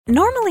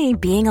Normally,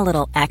 being a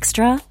little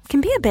extra can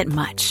be a bit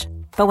much.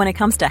 But when it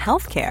comes to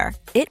healthcare,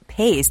 it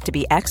pays to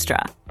be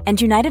extra. And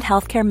United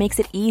Healthcare makes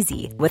it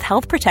easy with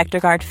Health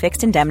Protector Guard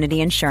fixed indemnity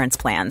insurance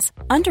plans.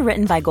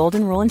 Underwritten by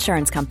Golden Rule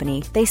Insurance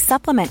Company, they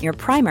supplement your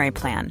primary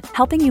plan,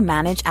 helping you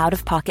manage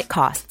out-of-pocket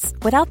costs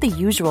without the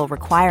usual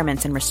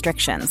requirements and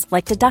restrictions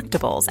like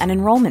deductibles and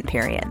enrollment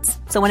periods.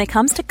 So when it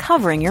comes to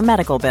covering your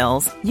medical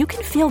bills, you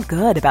can feel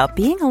good about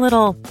being a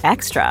little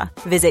extra.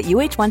 Visit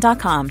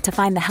uh1.com to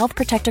find the Health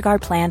Protector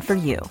Guard plan for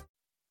you.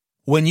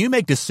 When you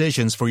make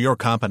decisions for your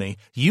company,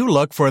 you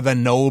look for the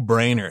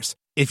no-brainers.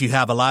 If you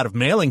have a lot of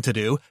mailing to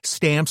do,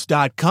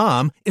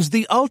 Stamps.com is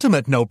the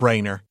ultimate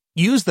no-brainer.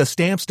 Use the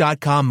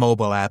Stamps.com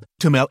mobile app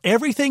to mail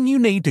everything you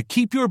need to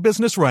keep your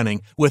business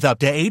running with up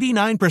to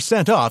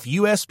 89% off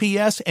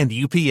USPS and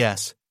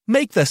UPS.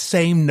 Make the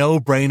same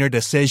no-brainer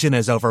decision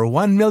as over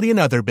 1 million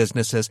other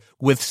businesses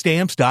with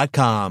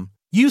Stamps.com.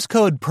 Use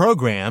code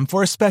PROGRAM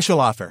for a special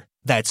offer.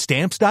 That's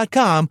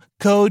Stamps.com,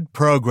 code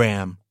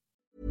PROGRAM.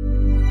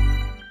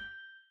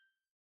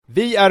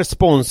 Vi är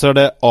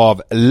sponsrade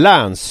av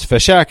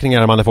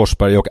Länsförsäkringar, Manne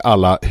Forsberg, och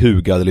alla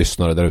hugade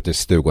lyssnare där ute i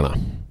stugorna.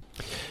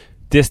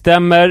 Det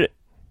stämmer.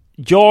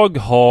 Jag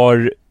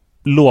har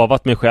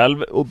lovat mig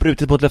själv och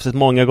brutit mot löftet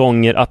många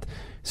gånger att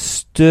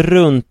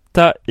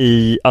strunta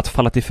i att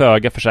falla till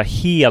föga för så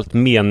här helt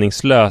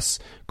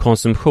meningslös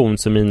konsumtion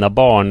som mina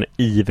barn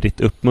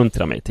ivrigt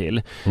uppmuntrar mig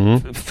till.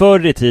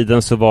 Förr i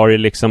tiden så var det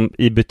liksom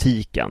i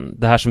butiken,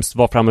 det här som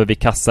var framme vid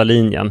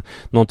kassalinjen,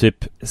 någon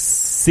typ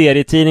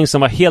serietidning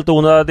som var helt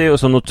onödig och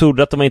som de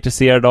trodde att de var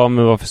intresserade av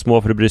men var för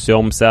små för att bry sig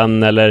om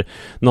sen, eller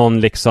någon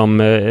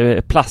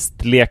liksom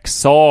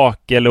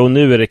plastleksak, eller och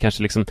nu är det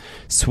kanske liksom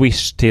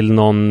Swish till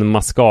någon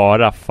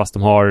mascara fast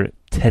de har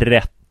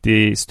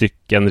 30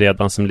 stycken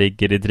redan som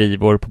ligger i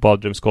drivor på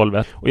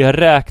badrumsgolvet. Och jag har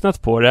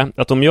räknat på det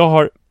att om jag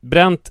har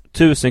bränt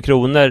 1000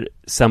 kronor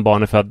sen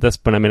barnen föddes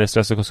på den här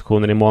meningslösa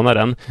konsumtionen i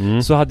månaden,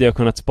 så hade jag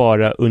kunnat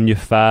spara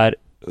ungefär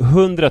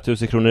 100 000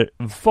 kronor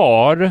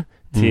var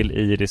till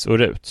Iris och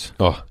Rut.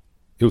 Ja,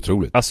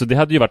 otroligt. Alltså det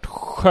hade ju varit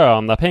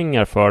sköna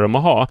pengar för dem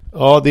att ha.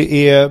 Ja,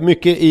 det är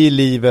mycket i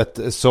livet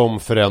som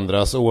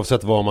förändras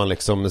oavsett vad man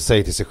liksom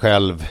säger till sig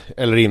själv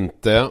eller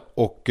inte.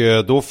 Och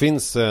då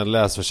finns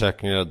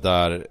Länsförsäkringar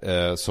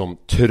där som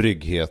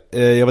trygghet.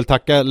 Jag vill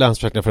tacka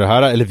Länsförsäkringar för det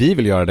här, eller vi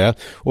vill göra det.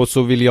 Och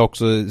så vill jag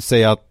också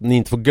säga att ni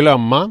inte får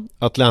glömma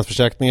att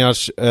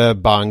Länsförsäkringars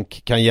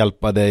bank kan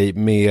hjälpa dig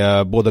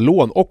med både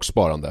lån och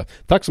sparande.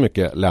 Tack så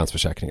mycket,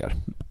 Länsförsäkringar.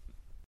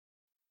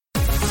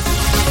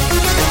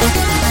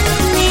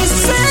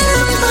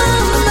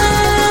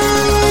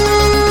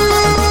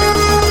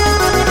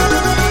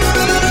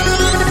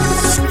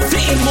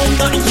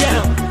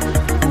 Igen.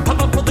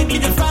 Pappa podden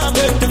glider fram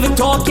högt över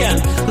taken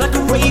like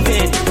a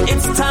raven.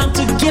 It's time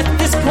to get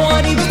this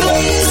party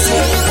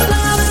blazing.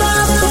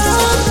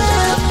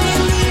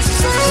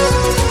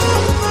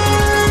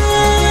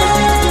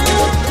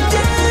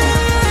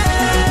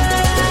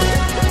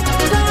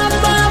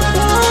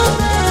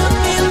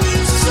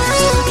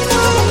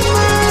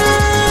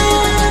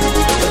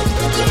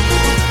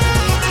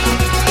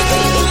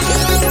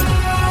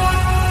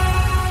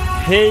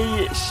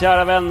 Hej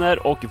kära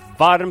vänner och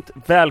varmt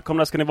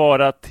välkomna ska ni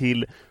vara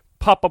till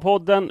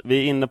Pappapodden. Vi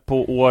är inne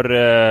på år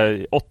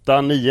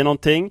 8-9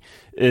 någonting.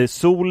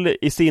 Sol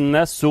i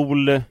sinne,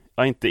 sol,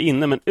 ja inte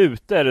inne men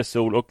ute är det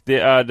sol och det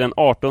är den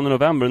 18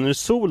 november. Och när det är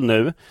sol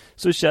nu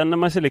så känner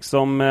man sig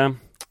liksom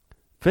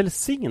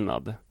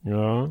välsignad.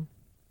 Ja.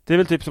 Det är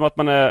väl typ som att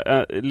man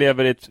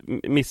lever i ett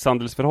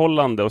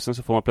misshandelsförhållande och sen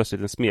så får man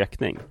plötsligt en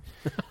smekning.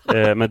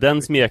 Men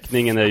den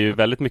smekningen är ju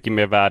väldigt mycket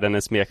mer värd än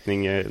en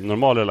smekning i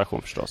normal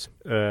relation förstås.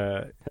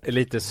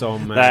 Lite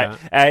som...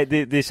 Nej,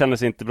 det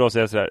kändes inte bra att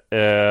säga sådär.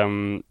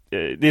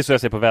 Det är så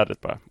jag ser på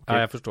vädret bara. Ja,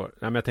 jag förstår. Nej,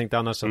 men jag tänkte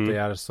annars att det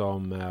är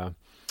som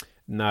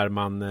när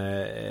man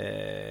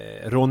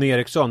Ron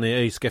Eriksson i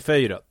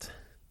Öjskeföjret.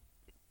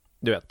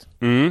 Du vet.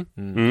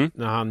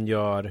 När han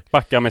gör...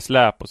 Backa med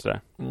släp och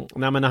sådär.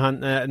 Nej, men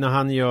när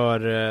han gör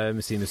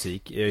med sin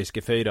musik i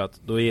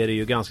Öjskeföjret, då är det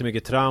ju ganska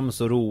mycket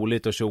trams och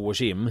roligt och tjo och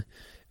kim.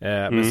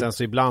 Men sen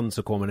så ibland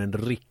så kommer en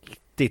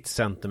riktigt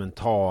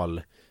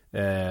sentimental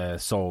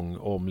sång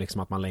om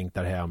liksom att man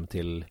längtar hem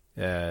till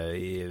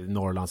i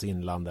Norrlands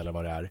inland eller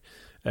vad det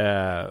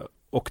är.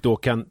 Och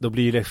då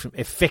blir liksom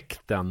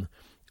effekten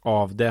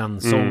av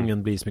den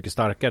sången blir så mycket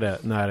starkare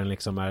när den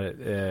liksom är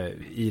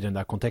i den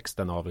där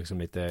kontexten av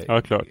liksom lite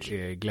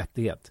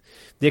glättighet.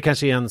 Det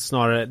kanske är en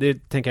snarare,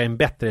 det tänker jag är en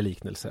bättre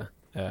liknelse.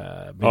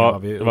 Ja,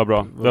 det var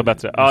bra. Det var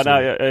bättre. Ja,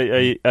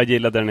 nej, jag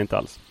gillade den inte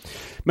alls.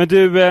 Men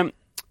du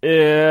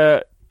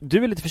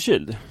är lite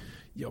förkyld.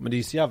 Ja, men det är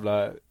ju så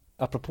jävla,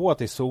 apropå att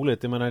det är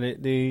soligt, jag menar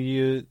det är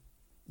ju,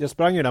 jag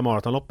sprang ju det där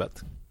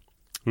maratonloppet.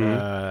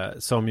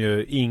 Som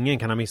ju ingen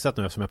kan ha missat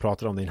nu eftersom jag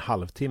pratade om det i en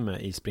halvtimme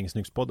i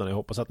Springsnyggspodden. Jag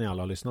hoppas att ni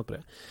alla har lyssnat på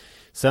det.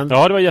 Sen,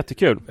 ja, det var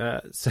jättekul.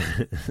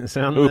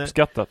 Sen,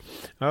 uppskattat.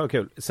 Ja,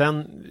 kul.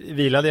 Sen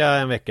vilade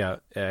jag en vecka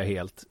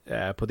helt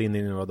på din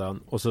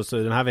inrådan. Och så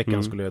den här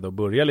veckan skulle jag då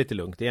börja lite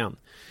lugnt igen.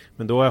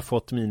 Men då har jag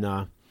fått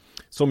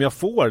som jag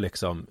får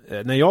liksom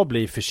när jag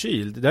blir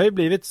förkyld. Det har ju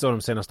blivit så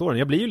de senaste åren.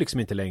 Jag blir ju liksom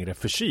inte längre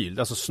förkyld,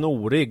 alltså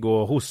snorig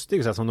och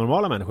hostig så här, som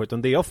normala människor,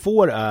 utan det jag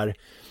får är,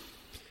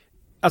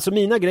 alltså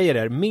mina grejer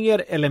är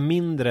mer eller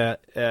mindre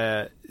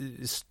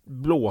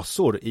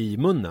blåsor i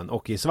munnen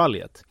och i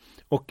svalget.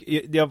 Och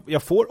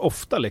jag får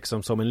ofta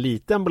liksom som en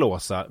liten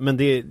blåsa, men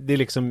det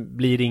liksom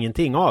blir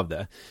ingenting av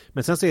det.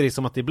 Men sen så är det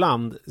som att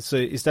ibland, så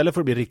istället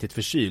för att bli riktigt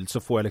förkyld, så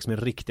får jag liksom en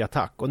riktig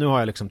attack. Och nu har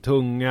jag liksom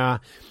tunga,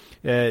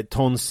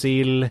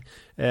 tonsill,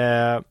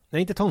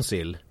 nej inte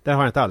tonsill, där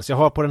har jag inte alls. Jag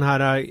har på den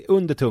här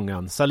under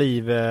tungan,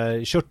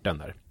 salivkörteln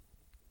där.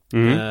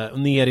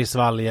 Ner i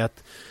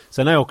svalget.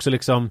 Sen har jag också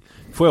liksom,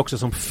 får jag också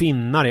som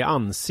finnar i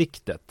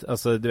ansiktet.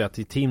 Alltså du vet,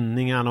 i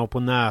tinningarna och på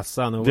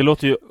näsan och, det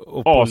låter ju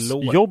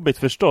asjobbigt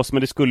förstås,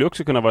 men det skulle ju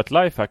också kunna vara ett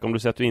lifehack om du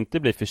säger att du inte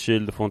blir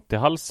förkyld och får ont i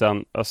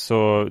halsen.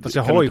 Alltså, fast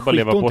jag kan har du ju inte bara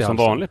leva på som halsen.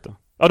 vanligt då?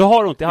 Ja, du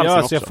har ont i halsen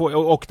alltså också.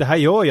 och det här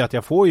gör ju att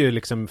jag får ju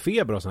liksom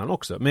feber och sådant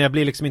också. Men jag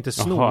blir liksom inte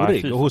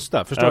snorig och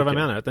hosta. Förstår du vad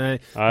jag menar?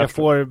 Jag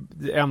får,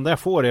 det enda jag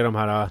får är de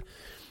här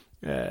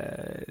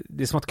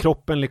det är som att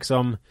kroppen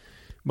liksom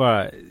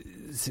bara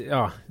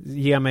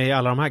ger mig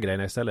alla de här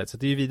grejerna istället. Så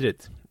det är ju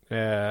vidrigt.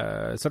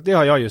 Så det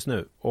har jag just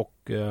nu.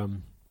 Och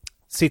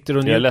sitter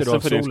och njuter då av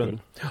solen.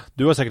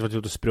 Du har säkert varit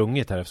ute och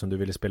sprungit här eftersom du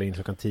ville spela in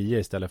klockan 10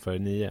 istället för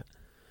 9.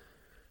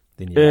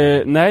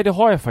 Nej, det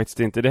har jag faktiskt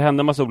inte. Det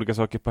hände en massa olika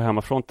saker på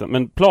hemmafronten.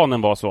 Men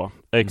planen var så,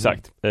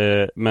 exakt.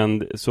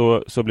 Men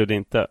så blev det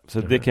inte.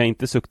 Så det kan jag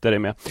inte sukta dig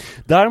med.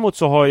 Däremot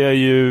så har jag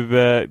ju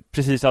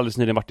precis alldeles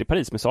nyligen varit i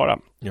Paris med Sara.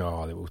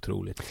 Ja, det var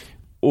otroligt.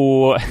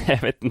 Och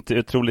jag vet inte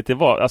hur otroligt det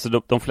var. Alltså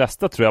de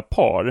flesta, tror jag,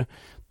 par,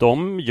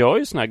 de gör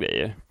ju såna här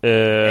grejer.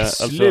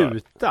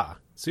 Sluta!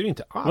 Så är det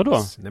inte alls. Vadå?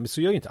 Nej, men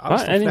så gör ju inte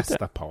alls de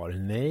flesta par.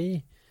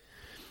 Nej.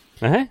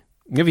 Nej.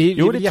 Ja,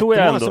 det tror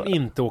jag ändå som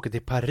inte åker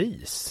till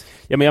Paris.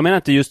 Ja, men jag menar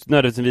inte just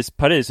nödvändigtvis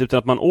Paris, utan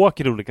att man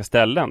åker till olika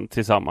ställen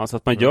tillsammans,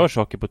 att man gör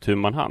saker på tu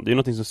man hand. Det är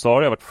något som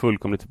Sara har varit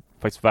fullkomligt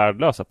faktiskt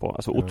värdelösa på.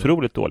 Alltså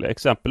otroligt dåliga,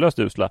 exempellöst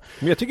usla.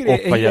 Men jag tycker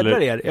det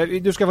hedrar er.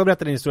 Du ska få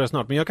berätta din historia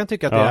snart, men jag kan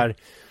tycka att det är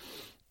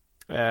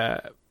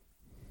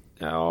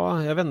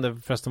ja, jag vet inte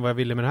förresten vad jag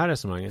ville med det här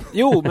resonemanget.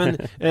 Men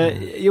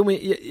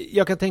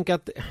jag kan tänka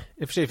att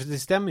i och för sig, för det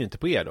stämmer ju inte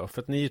på er då,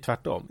 för att ni är ju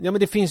tvärtom. Ja, men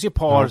det finns ju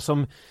par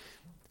som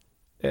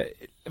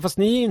fast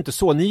ni är ju inte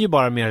så, ni är ju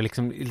bara mer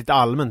liksom lite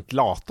allmänt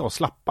lata och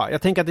slappa.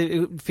 Jag tänker att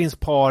det finns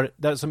par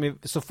där som är,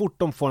 så fort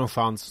de får en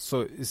chans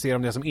så ser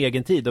de det som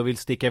egen tid och vill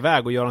sticka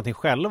iväg och göra någonting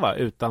själva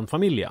utan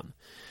familjen.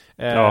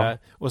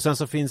 Och sen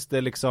så finns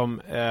det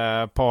liksom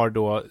par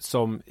då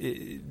som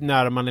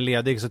när man är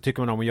ledig så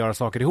tycker man om att göra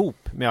saker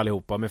ihop med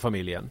allihopa, med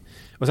familjen.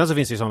 Och sen så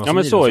finns det ju sådana som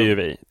men så är ju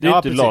vi. Det är ju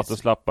inte lat och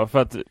slappa,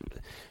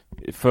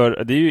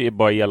 för det är ju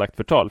bara elakt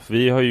förtal. För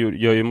vi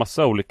gör ju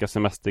massa olika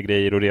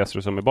semestergrejer och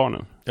resor som med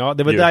barnen. Ja,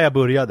 det var där jag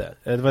började.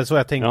 Det var så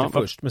jag tänkte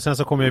först. Men sen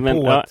så kom jag ju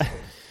på att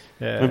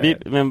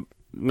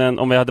men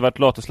om vi hade varit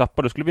lat och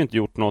slappa, då skulle vi inte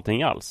gjort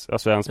någonting alls.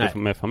 Alltså ens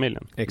med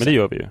familjen. Exakt. Men det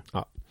gör vi ju.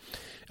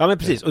 Ja, men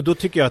precis. Och då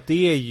tycker jag att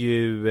det är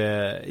ju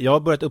jag har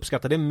börjat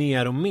uppskatta det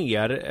mer och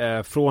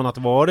mer från att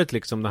varit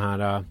liksom den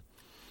här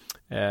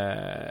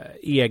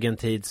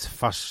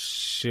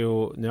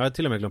egentidsfascio... Nu har jag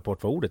till och med glömt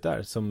bort vad ordet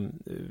är. Som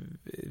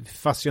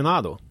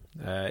fascionado.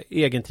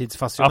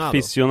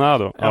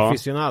 Egentidsfascionado.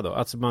 Aficionado.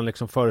 Alltså man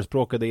liksom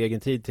förespråkade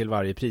egentid till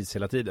varje pris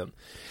hela tiden.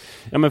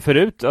 Ja, men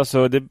förut,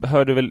 alltså det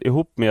hörde väl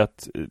ihop med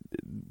att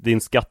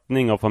din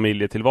skattning av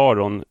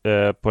familjetillvaron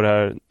på det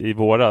här i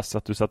våras,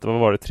 att du satte, vad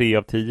var det, 3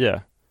 av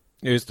 10?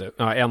 Just det,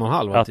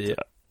 1,5 av 10.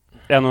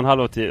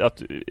 1,5 av 10.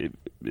 Att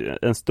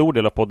en stor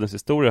del av poddens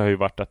historia har ju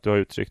varit att du har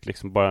uttryckt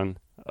liksom bara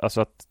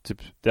alltså att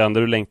typ det enda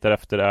du längtar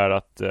efter är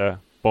att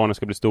barnen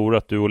ska bli stora,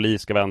 att du och Li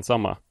ska vara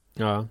ensamma.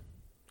 Ja,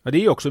 det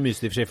är ju också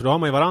mysigt i och för sig, för då har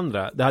man ju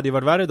varandra. Det hade ju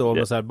varit värre då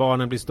om så här,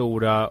 barnen blir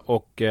stora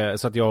och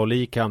så att jag och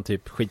Li kan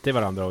typ skita i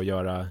varandra och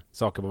göra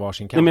saker på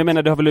varsin kant. Men jag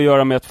menar, det har väl att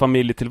göra med att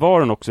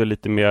familjetillvaron också är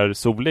lite mer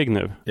solig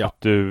nu. Ja.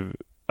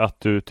 Att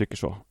du tycker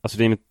så. Alltså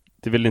det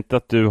är väl inte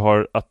att du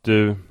har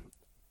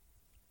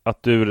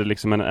att du är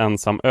liksom en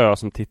ensam ö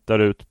som tittar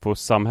ut på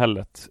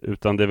samhället,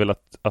 utan det är väl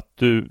att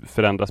du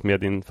förändras med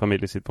din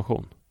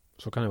familjesituation.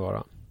 Så kan det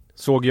vara.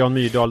 Såg Jan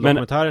Myrdal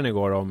dokumentären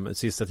igår om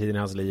sista tiden i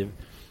hans liv.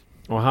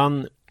 Och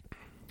han,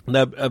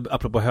 där,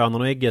 apropå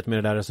hönan och ägget med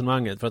det där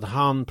resonemanget, för att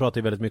han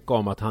pratar ju väldigt mycket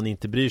om att han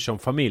inte bryr sig om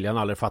familj. Han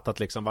har aldrig fattat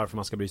liksom varför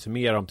man ska bry sig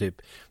mer om typ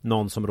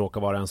någon som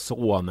råkar vara en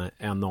son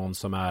än någon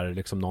som är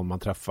liksom någon man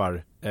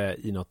träffar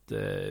i något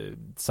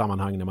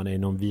sammanhang när man är i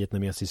någon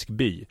vietnamesisk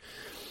by.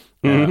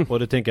 Och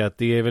då tänker jag att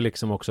det är väl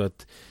liksom också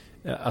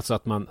alltså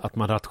att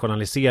man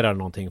rationaliserar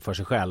någonting för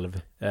sig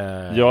själv.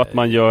 Ja, att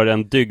man gör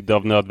en dygd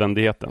av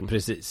nödvändigheten.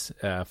 Precis,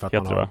 för att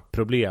man har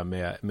problem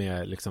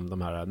med liksom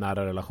de här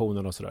nära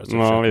relationerna och sådär. Så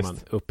försöker man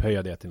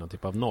upphöja det till någon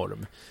typ av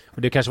norm.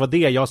 Och det kanske var det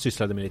jag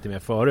sysslade med lite mer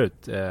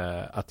förut.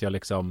 Att jag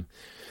liksom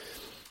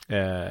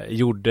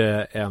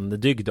gjorde en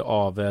dygd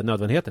av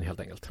nödvändigheten helt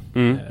enkelt.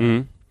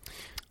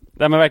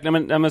 Nej, men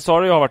verkligen, men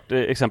Sara och jag har varit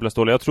exempelvis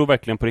dåliga. Jag tror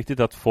verkligen på riktigt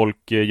att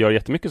folk gör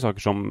jättemycket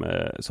saker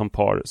som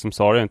par som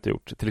Sara inte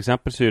gjort. Till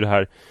exempel så är det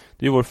här,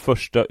 det är vår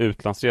första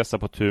utlandsresa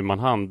på tu man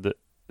hand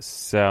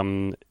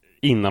sen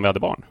innan vi hade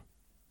barn.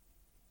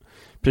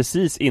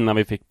 Precis innan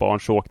vi fick barn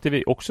så åkte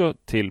vi också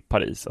till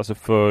Paris, alltså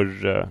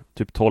för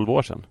typ 12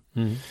 år sedan.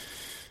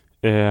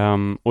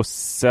 Och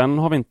sen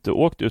har vi inte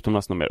åkt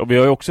utomlands något mer. Och vi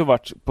har ju också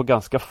varit på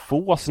ganska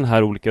få såna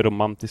här olika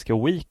romantiska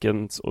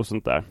weekends och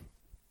sånt där.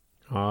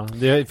 Ja,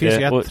 det finns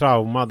ju ett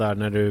trauma där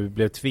när du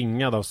blev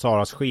tvingad av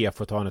Saras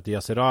chef att ta henne till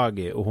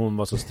Yasuragi och hon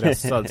var så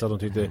stressad så att hon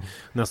tyckte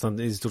nästan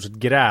i stort sett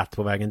grät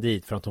på vägen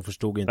dit för att hon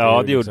förstod inte.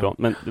 Ja, det gjorde de.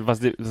 Men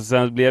fast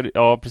sen blev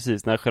ja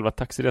precis, när själva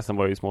taxiresan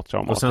var ju smått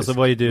traumatisk. Och sen så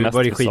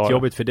var det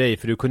skitjobbigt för dig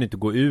för du kunde inte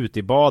gå ut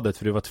i badet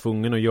för du var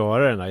tvungen att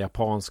göra den där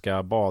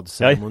japanska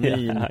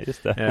badceremonin. Ja,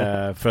 just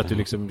det. För att du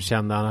liksom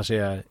kände annars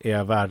är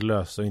jag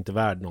värdelös och inte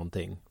värd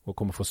någonting och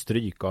kommer få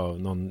stryk av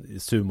någon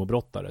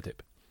sumobrottare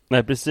typ.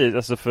 Nej, precis.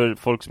 Alltså för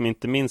folk som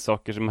inte minns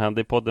saker som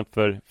hände i podden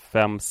för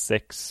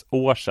 5-6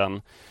 år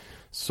sedan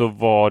så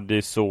var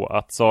det så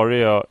att Sara och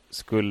jag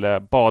skulle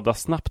bada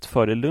snabbt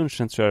före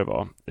lunchen, tror jag det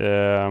var.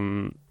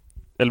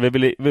 Eller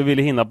vi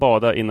ville hinna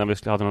bada innan vi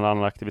skulle ha någon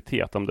annan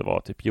aktivitet, om det var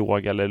typ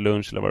yoga eller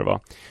lunch eller vad det var.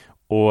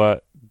 Och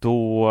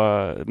då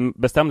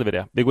bestämde vi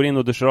det. Vi går in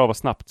och duschar av oss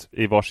snabbt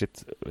i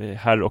varsitt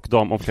herr- och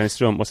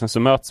damomklädningsrum och sen så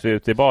möts vi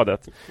ute i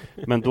badet.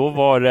 Men då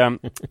var det,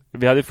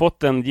 vi hade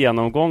fått en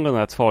genomgång av den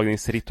här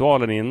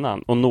tvagningsritualen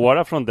innan och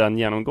några från den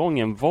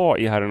genomgången var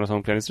i herrarnas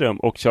omklädningsrum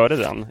och körde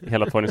den,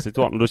 hela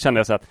tvagningsritualen. Och då kände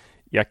jag så att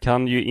jag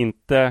kan ju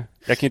inte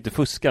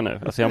fuska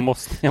nu. Alltså jag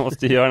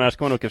måste göra den här,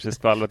 ska man nog kanske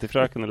skvallra till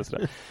fröken eller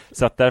sådär.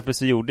 Så att därför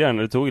så gjorde jag den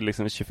och det tog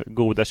liksom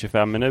goda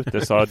 25 minuter.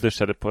 Så jag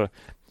duschade på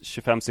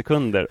 25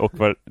 sekunder och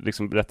var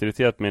liksom rätt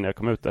irriterad på mig när jag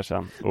kom ut där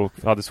sen. Och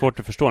hade svårt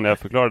att förstå när jag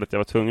förklarade att jag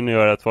var tvungen att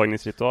göra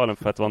tvagningsritualen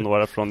för att det var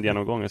några från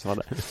genomgången som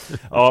hade.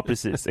 Ja,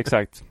 precis,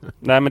 exakt.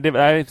 Nej, men du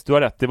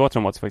har rätt, det var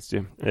traumatiskt faktiskt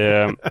ju.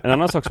 En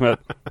annan sak som jag...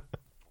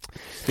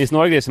 Det finns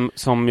några grejer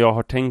som jag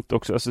har tänkt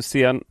också.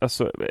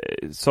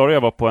 Sara och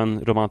jag var på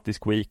en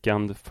romantisk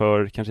weekend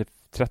för kanske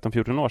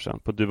 13-14 år sedan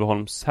på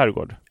Duveholms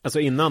herrgård. Alltså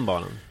innan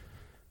barnen?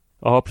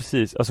 Ja,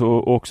 precis. Alltså,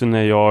 och också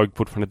när jag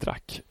fortfarande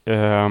drack.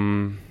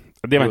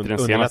 Det var inte den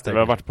senaste. Vi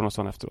har varit på någon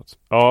sån efteråt.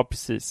 Ja,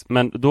 precis.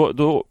 Men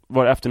då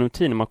var det afternoon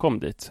tea när man kom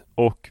dit.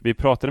 Och vi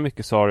pratade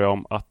mycket, Sara,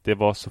 om att det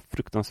var så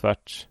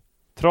fruktansvärt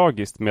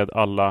tragiskt med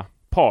alla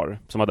par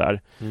som var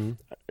där.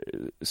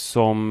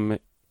 Som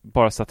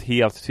bara satt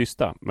helt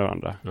tysta med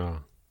varandra. Ja.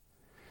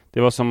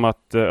 Det var som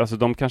att alltså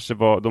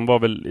de var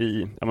väl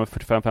i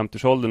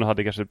 45-50-årsåldern och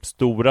hade kanske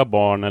stora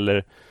barn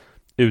eller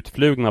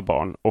utflugna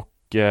barn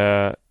och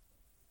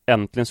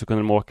äntligen så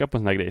kunde de åka på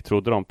en sån här grej,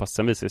 trodde de. Fast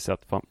sen visade det sig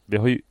att fan, vi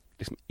har ju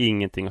liksom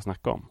ingenting att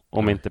snacka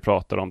om vi inte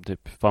pratar om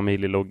typ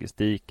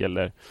familjelogistik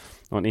eller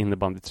någon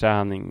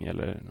innebandyträning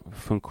eller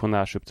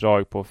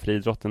funktionärsuppdrag på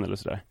friidrotten eller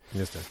sådär.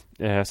 Just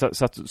det.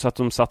 Så att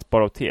de satt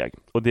bara och teg.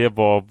 Och det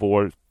var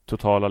vår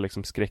totala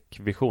liksom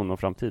skräckvision om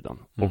framtiden.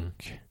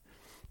 Och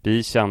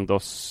vi kände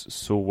oss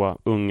så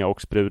unga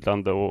och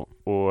sprudlande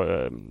och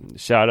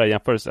kära i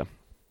jämförelse.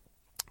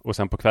 Och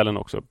sen på kvällen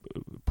också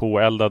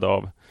påeldad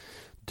av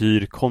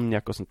dyr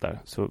konjak och sånt där,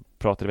 så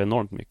pratade vi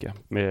enormt mycket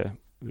med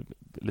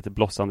lite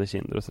blossande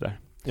kinder och sådär.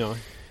 Ja.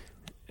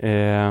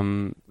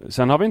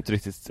 Sen har vi inte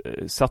riktigt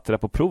satt det där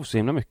på prov så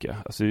himla mycket.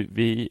 Alltså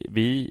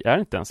vi är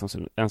inte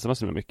ensamma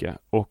så himla mycket.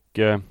 Och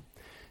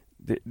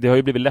det har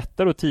ju blivit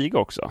lättare att tiga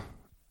också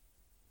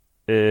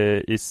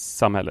i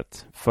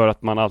samhället, för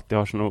att man alltid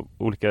har såna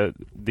olika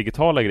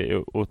digitala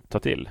grejer att ta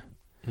till.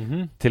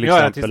 Till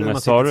exempel när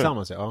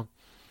Sara...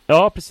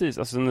 Ja, precis.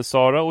 Alltså när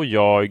Sara och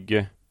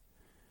jag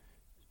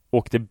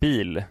åkte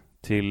bil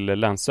till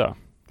Länsö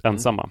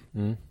ensamma.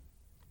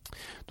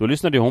 Då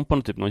lyssnade hon på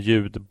någon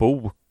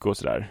ljudbok och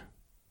sådär.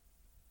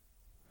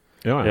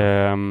 Ja.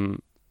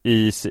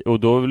 Och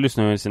då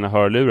lyssnade hon i sina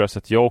hörlurar, så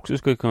att jag också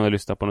skulle kunna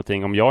lyssna på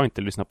någonting om jag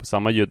inte lyssnar på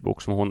samma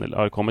ljudbok som hon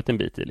har kommit en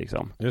bit i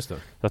liksom. Just det.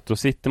 Så att då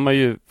sitter man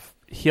ju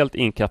helt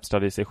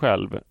inkapslad i sig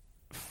själv,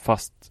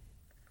 fast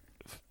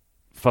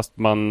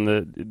man,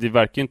 det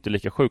verkar ju inte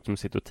lika sjukt som att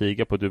sitta och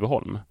tiga på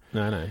Duveholm.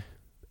 Nej.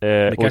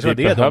 Det kanske var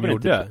det de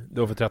gjorde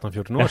då för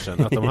 13-14 år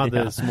sedan, att de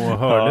hade små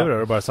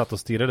hörlurar och bara satt och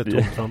stirrade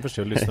tomt framför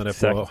sig och lyssnade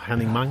på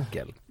Henning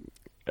Mankell.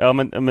 Ja,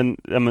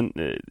 men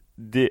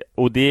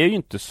det är ju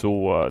inte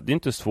så, det är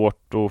inte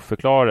svårt att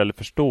förklara eller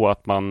förstå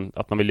att man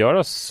vill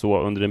göra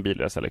så under en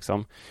bilresa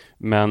liksom.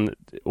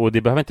 Och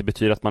det behöver inte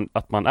betyda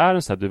att man är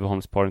en sån här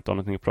Duveholmspar och inte har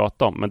någonting att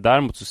prata om, men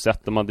däremot så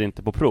sätter man det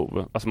inte på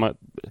prov. Alltså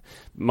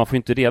man får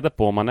inte reda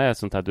på om man är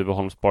sånt här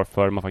Duveholmspar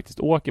förrän man faktiskt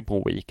åker på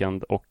en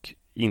weekend och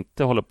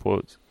inte håller på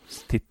att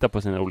titta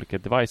på sina olika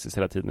devices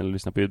hela tiden eller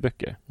lyssna på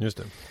ljudböcker. Just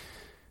det.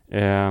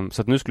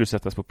 Så att nu skulle det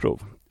sättas på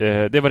prov.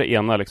 Det var det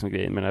ena liksom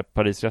grejen med den här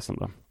Parisresan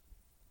då.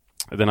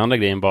 Den andra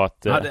grejen var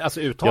att...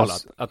 alltså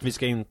uttalat? Att vi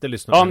ska inte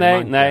lyssna på...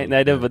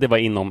 Nej, det var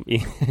inom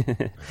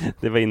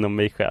det var inom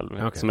mig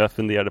själv som jag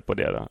funderade på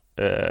det då.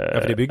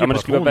 För det bygger på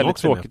att hon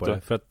också är på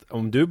det. För att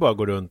om du bara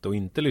går runt och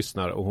inte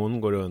lyssnar och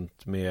hon går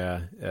runt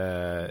med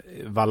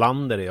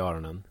Wallander i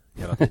öronen,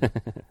 hela tiden.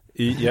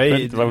 Jag vet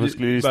inte varför du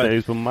skulle just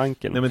ut på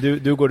manken. Nej, men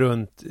du går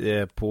runt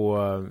i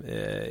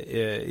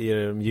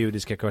de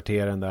judiska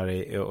kvarteren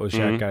där och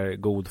käkar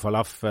god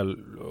falafel,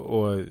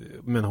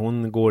 men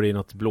hon går i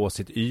något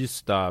blåsigt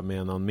Ystad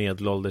med någon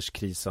medelålders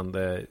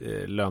krisande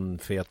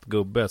lönnfet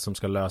gubbe som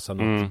ska lösa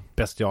något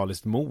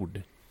bestialiskt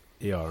mord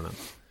i öronen.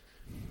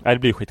 Nej, det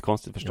blir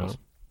skitkonstigt förstås.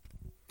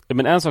 Ja.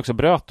 Men en sak så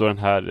bröt då den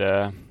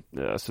här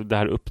alltså det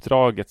här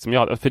uppdraget som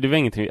jag, för det var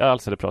ingenting jag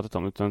alls hade pratat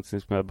om, utan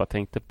som jag bara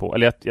tänkte på,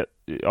 eller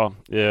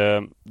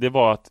det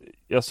var att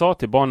jag sa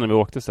till barnen när vi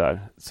åkte så här,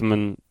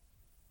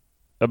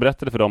 jag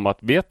berättade för dem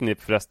att, vet ni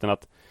förresten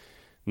att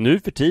nu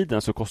för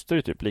tiden så kostar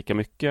det typ lika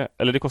mycket,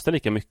 eller det kostar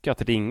lika mycket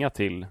att ringa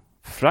till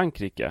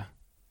Frankrike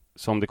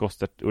som det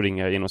kostar att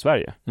ringa inom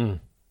Sverige.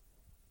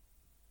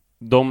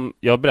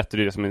 Jag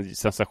berättade det som en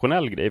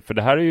sensationell grej, för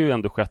det här har ju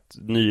ändå skett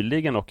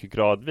nyligen och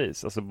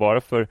gradvis, alltså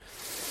bara för,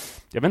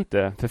 jag vet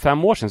inte, för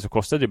 5 år sedan så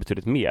kostade det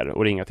betydligt mer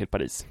att ringa till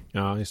Paris.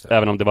 Ja, just det.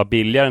 Även om det var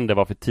billigare än det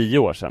var för 10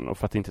 år sedan. Och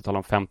för att inte tala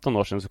om 15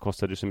 år sedan så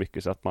kostade det så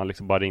mycket så att man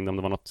liksom bara ringde om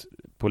det var något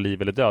på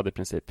liv eller död i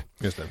princip.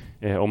 Just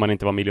det. Om man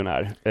inte var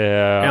miljonär.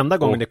 Enda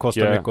gången det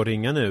kostar mycket att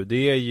ringa nu,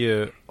 det är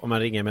ju om man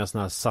ringer med en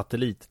sån här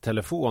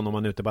satellittelefon om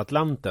man är ute på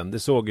Atlanten. Det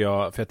såg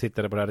jag, för jag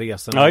tittade på den här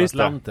resan på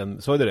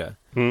Atlanten. Såg du det?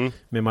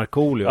 Med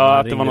Markoolio. Ja,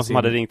 att det var någon som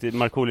hade ringt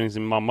Markoolio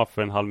sin mamma för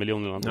 500 000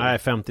 eller någonting. Nej,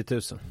 50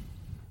 000.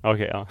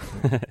 Okej, ja.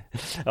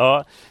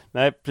 Ja,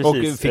 nej,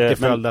 precis. Och fick det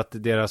följd att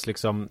deras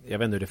liksom, jag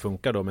vet inte hur det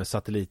funkar då, men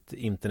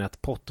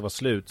satellitinternetpott var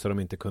slut så de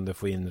inte kunde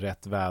få in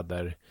rätt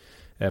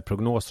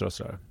väderprognoser och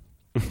sådär.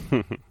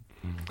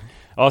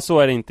 Ja, så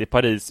är det inte i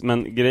Paris.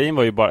 Men grejen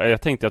var ju bara,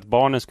 jag tänkte att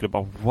barnen skulle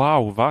bara,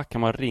 wow, va?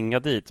 Kan man ringa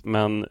dit?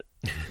 Men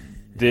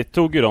det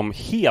tog ju dem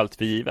helt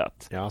för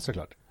givet. Ja,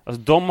 såklart.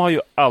 Alltså, de har ju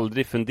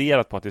aldrig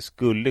funderat på att det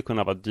skulle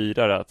kunna vara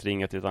dyrare att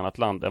ringa till ett annat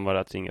land än vad det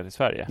är att ringa till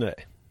Sverige. Nej.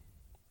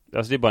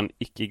 Alltså det är bara en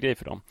icke-grej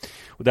för dem.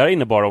 Och det här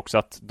innebar också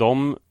att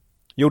de...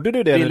 Gjorde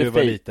du det när du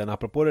var liten,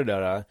 apropå det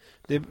där?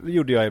 Det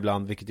gjorde jag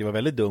ibland, vilket ju var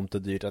väldigt dumt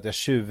och dyrt, att jag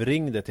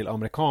tjuvringde till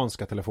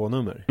amerikanska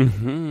telefonnummer.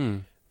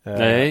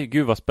 Nej,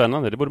 gud vad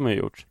spännande, det borde man ju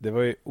gjort. Det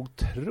var ju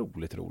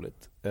otroligt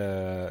roligt.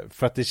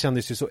 För att det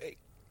kändes ju så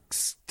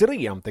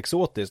extremt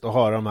exotiskt att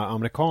höra de här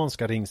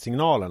amerikanska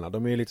ringsignalerna.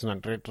 De är ju lite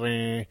sådana här...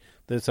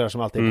 Det är så här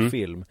som alltid är på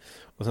film.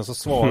 Och sen så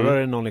svarar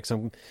det någon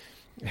liksom...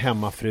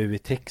 hemmafru i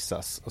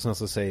Texas och sen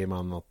så säger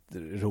man något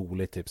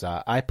roligt typ så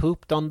här: I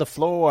pooped on the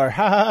floor.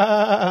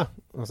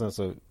 Och sen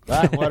så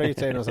what are you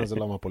saying? Och sen så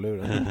la man på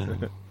luren.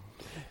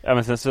 Ja,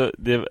 men sen så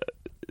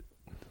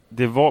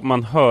det var,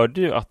 man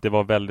hörde ju att det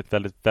var väldigt,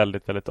 väldigt,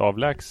 väldigt, väldigt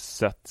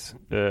avlägset,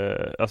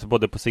 alltså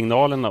både på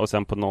signalerna och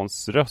sen på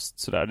någons röst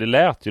sådär. Det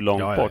lät ju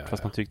långt bort,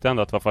 fast man tyckte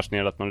ändå att det var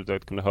fascinerande att man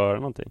överhuvudtaget kunde höra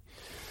någonting.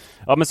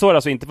 Ja, men så är det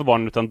alltså inte för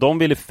barnen, utan de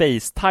ville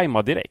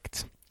facetima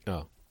direkt.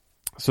 Ja.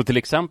 Så till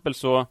exempel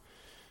så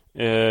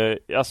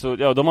alltså,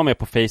 ja, de var med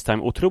på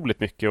FaceTime otroligt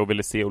mycket och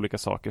ville se olika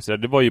saker. Så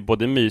det var ju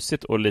både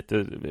mysigt och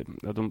lite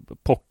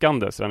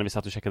pockande så när vi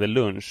satt och käkade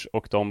lunch.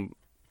 Och de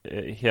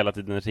hela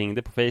tiden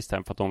ringde på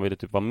FaceTime för att de ville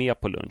typ vara med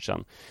på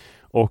lunchen.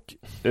 Och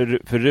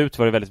förut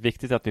var det väldigt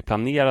viktigt att vi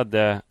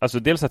planerade, alltså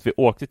dels att vi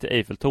åkte till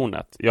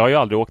Eiffeltornet. Jag har ju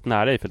aldrig åkt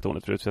nära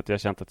Eiffeltornet förut, så att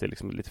jag känt att det är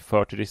liksom lite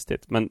för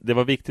turistigt. Men det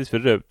var viktigt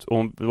förut,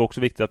 och det var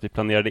också viktigt att vi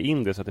planerade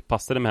in det så att det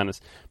passade med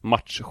hennes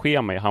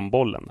matchschema i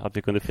handbollen. Att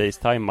vi kunde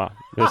facetima.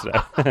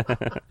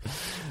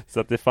 Så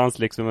att det fanns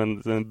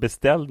liksom en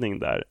beställning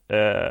där.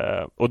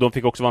 Och de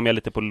fick också vara med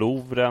lite på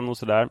Louvren och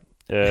sådär.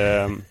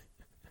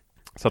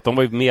 Så att de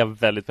var ju med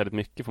väldigt, väldigt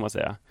mycket, får man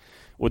säga.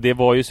 Och det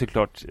var ju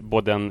såklart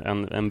både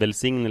en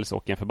välsignelse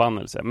och en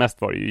förbannelse.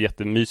 Mest var det ju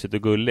jättemysigt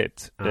och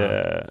gulligt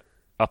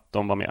att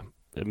de var med.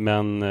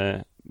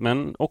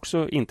 Men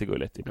också inte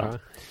gulligt ibland.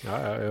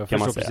 Ja, jag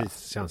förstår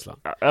precis känslan.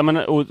 Ja, men,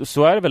 och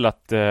så är det väl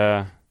att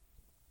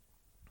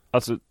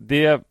alltså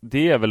det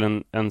är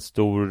väl en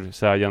stor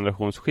så här,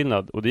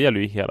 generationsskillnad. Och det gäller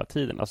ju hela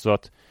tiden. Alltså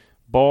att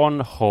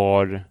barn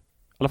har, i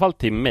alla fall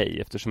till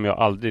mig, eftersom jag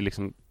aldrig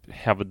liksom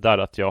hävdar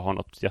att jag har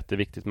något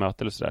jätteviktigt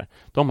möte eller sådär.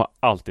 De har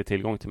alltid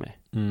tillgång till mig.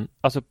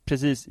 Alltså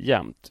precis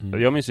jämt.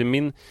 Jag minns ju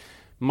min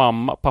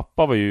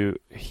pappa var ju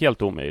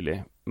helt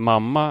omöjlig.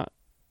 Mamma,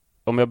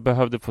 om jag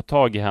behövde få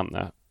tag i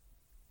henne,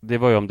 det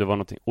var ju om det var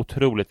något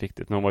otroligt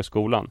viktigt när hon var i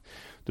skolan.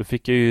 Då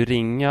fick jag ju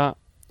ringa.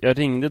 Jag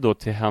ringde då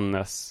till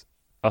hennes,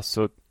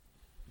 alltså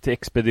till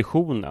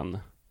expeditionen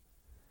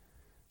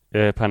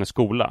på hennes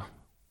skola.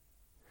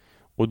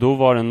 Och då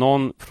var det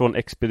någon från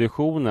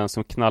expeditionen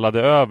som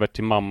knallade över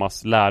till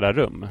mammas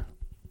lärarrum.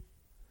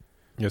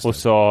 Och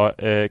sa,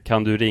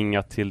 kan du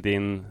ringa till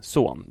din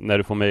son när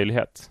du får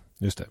möjlighet?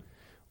 Just det.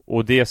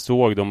 Och det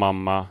såg då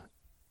mamma,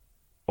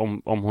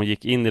 om hon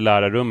gick in i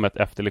lärarrummet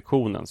efter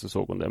lektionen så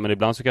såg hon det. Men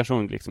ibland så kanske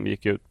hon liksom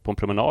gick ut på en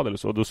promenad eller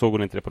så. Då såg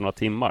hon inte det på några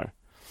timmar.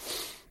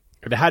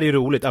 Det här är ju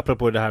roligt,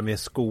 apropå det här med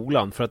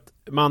skolan. För att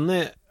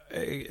Manne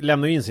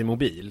lämnar in sin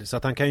mobil. Så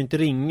att han kan ju inte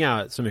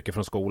ringa så mycket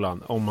från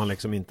skolan om man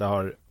liksom inte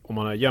har... Om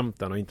man har gömt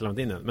den och inte lämnat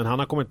in den. Men han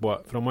har kommit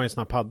på, för de har ju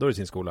såna paddor i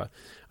sin skola,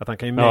 att han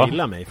kan ju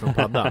mejla mig från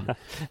paddan.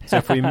 Så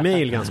jag får ju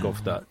mejl ganska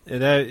ofta.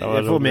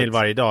 Jag får mejl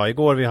varje dag.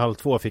 Igår vid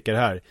 1:30 fick jag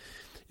det här.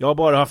 Jag har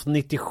bara haft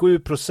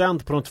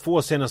 97% på de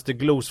 2 senaste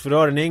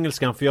glosförhören i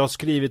engelskan för jag har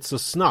skrivit så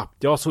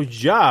snabbt. Jag har så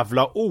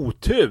jävla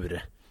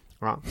otur.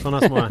 Ja,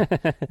 sådana små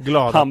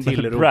glada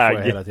tillrop får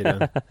jag hela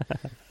tiden.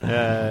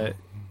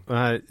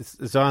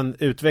 Så har han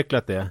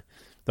utvecklat det.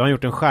 Då har han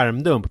gjort en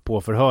skärmdump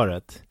på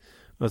förhöret.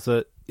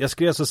 Alltså, jag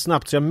skrev så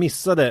snabbt så jag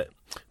missade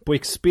på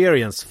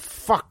experience.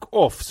 Fuck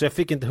off. Så jag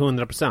fick inte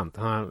 100%.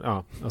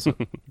 Ja, alltså.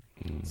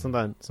 Sån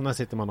där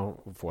sitter man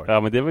och får.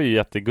 Ja, men det var ju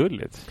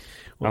jättegulligt.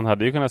 Man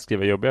hade ju kunnat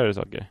skriva jobbigare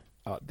saker.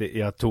 Ja,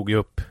 jag tog ju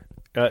upp.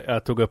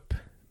 Jag tog upp.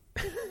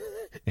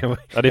 jag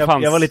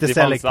var lite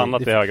selektiv. Fanns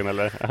annat i högen,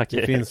 eller? Okay,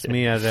 det finns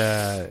mer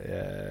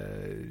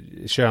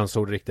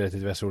könsord riktade till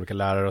diverse olika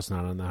lärare och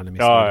sådana när han är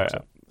missnöjd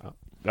också.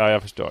 Ja,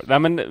 jag förstår. Nej,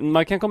 men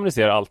man kan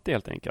kommunicera alltid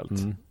helt enkelt.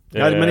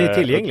 Ja, men det är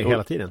tillgänglig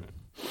hela tiden.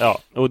 Ja,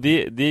 och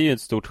det är ju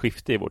ett stort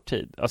skifte i vår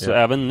tid. Alltså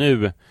även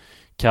nu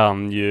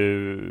kan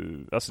ju,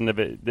 alltså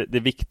det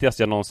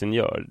viktigaste jag någonsin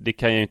gör, det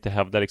kan jag ju inte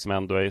hävda liksom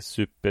ändå är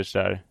super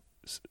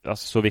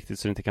så viktigt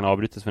så det inte kan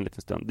avbrytas för en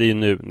liten stund. Det är ju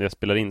nu när jag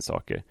spelar in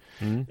saker.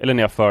 Eller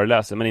när jag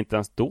föreläser, men inte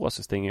ens då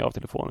så stänger jag av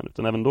telefonen,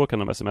 utan även då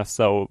kan de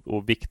smsa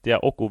och viktiga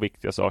och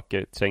oviktiga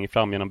saker tränger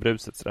fram genom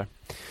bruset sådär.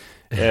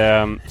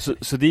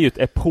 Så det är ju ett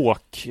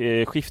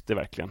epokskifte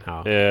verkligen.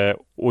 Ja.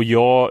 Och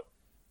jag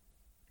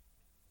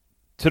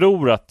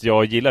tror att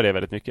jag gillar det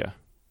väldigt mycket.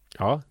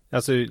 Ja,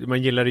 alltså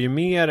man gillar det ju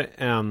mer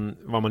än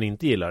vad man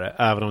inte gillar det,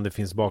 även om det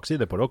finns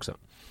baksidor på det också.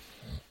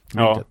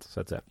 Vilket,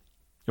 så att säga.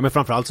 Ja, men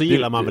framförallt så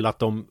gillar man väl att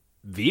de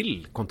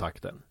vill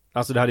kontakten.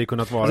 Alltså det hade ju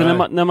kunnat vara...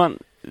 Alltså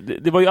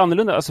det var ju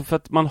annorlunda, alltså för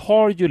att man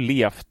har ju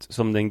levt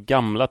som den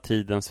gamla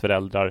tidens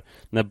föräldrar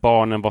när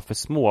barnen var för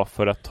små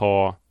för att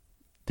ta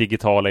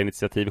digitala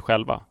initiativ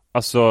själva.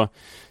 Alltså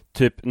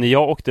typ när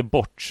jag åkte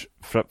bort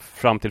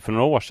fram till för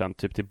några år sedan,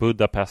 typ till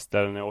Budapest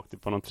eller när jag åkte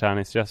på någon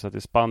träningsresa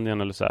till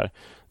Spanien eller så här,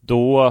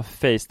 då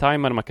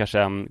facetimade man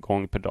kanske en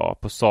gång per dag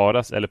på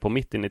Saras eller på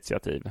mitt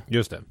initiativ.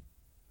 Just det.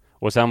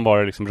 Och sen var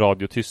det liksom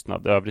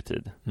radiotystnad övrig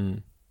tid.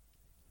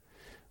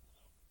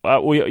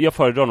 Och jag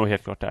föredrar nog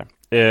helt klart det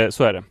här.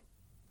 Så är det.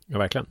 Ja,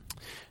 verkligen.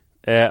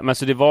 Men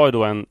så det var ju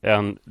då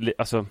en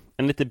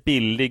lite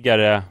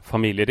billigare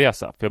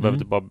familjeresa. För jag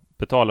behövde bara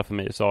betala för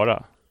mig och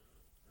Sara.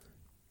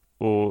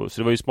 Och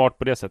så det var ju smart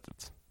på det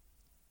sättet.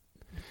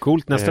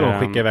 Coolt nästa gång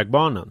skicka iväg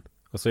barnen.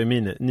 Och så är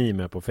ni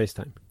med på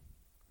FaceTime.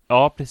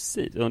 Ja,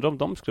 precis. Undrar om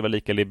de skulle vara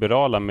lika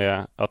liberala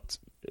med att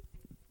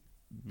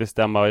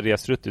bestämma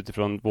resrutt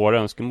utifrån våra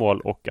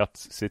önskemål och att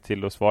se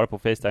till att svara på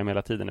FaceTime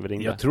hela tiden när vi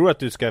ringde. Jag tror att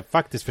du ska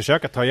faktiskt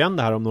försöka ta igen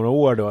det här om några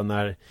år då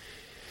när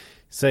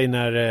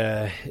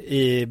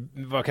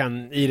vad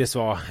kan Iris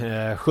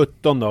vara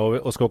 17 då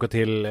och ska åka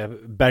till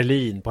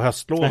Berlin på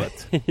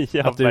höstlovet.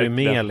 Ja, att du är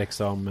med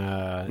liksom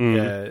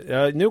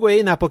nu går jag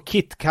in här på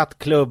KitKat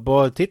Club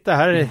och titta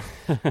här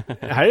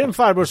är en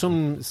farbror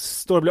som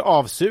står och blir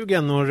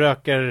avsugen och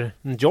röker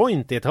en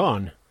joint i ett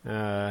hörn.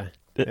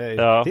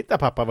 Titta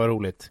pappa, vad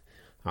roligt.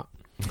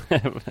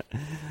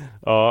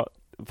 Ja,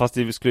 fast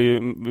det skulle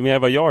ju mer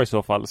vara jag i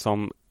så fall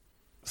som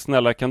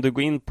snälla, kan du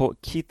gå in på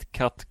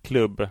KitKat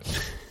Club?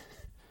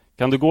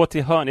 Kan du gå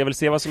till hörn? Jag vill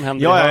se vad som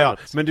händer i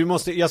hörnet.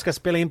 Men jag ska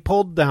spela in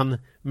podden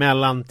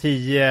mellan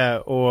 10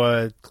 och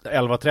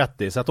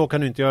 11:30, så att då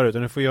kan du inte göra det,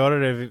 utan du får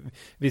göra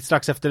det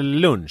strax efter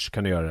lunch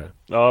kan du göra det.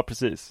 Ja,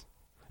 precis.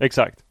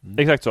 Exakt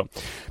så.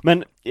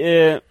 Men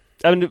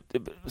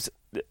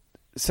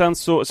sen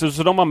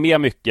så de har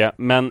med mycket,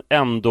 men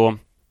ändå,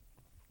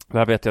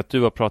 jag vet att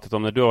du har pratat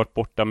om när du har varit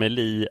borta med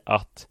Li,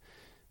 att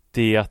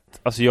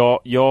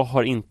jag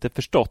har inte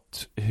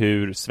förstått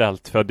hur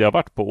svältfödd jag har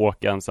varit på att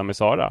åka ensam med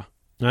Sara.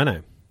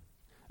 Nej.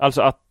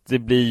 Alltså att det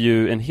blir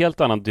ju en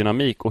helt annan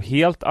dynamik och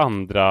helt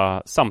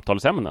andra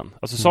samtalsämnen.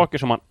 Alltså saker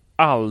som man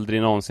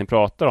aldrig någonsin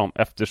pratar om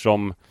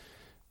eftersom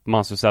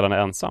man så sällan är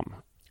ensam.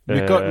 Men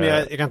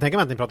jag kan tänka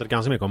mig att ni pratade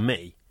ganska mycket om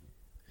mig.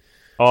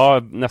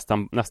 Ja,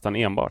 nästan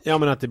enbart. Ja,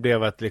 men att det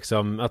blev att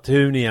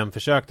hur ni än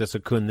försökte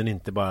så kunde ni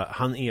inte bara,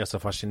 han är så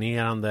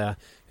fascinerande,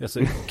 alltså,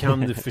 kan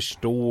du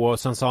förstå, och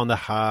sen sa han det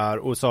här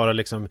och Sara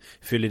liksom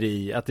fyller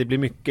i, att det blir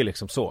mycket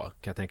liksom så, kan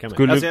jag tänka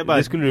mig.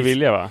 Det skulle du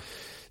vilja, va?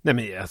 Nej,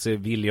 men alltså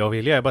vill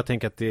jag bara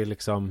tänka att det är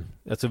liksom,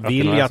 alltså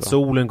vill jag att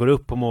solen går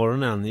upp på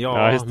morgonen,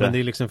 men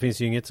det liksom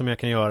finns ju inget som jag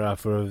kan göra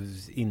för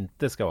att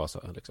inte ska vara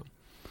så liksom.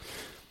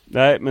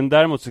 Nej, men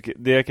däremot så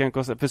det jag kan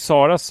konstatera, för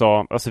Sara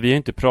sa, alltså vi har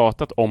inte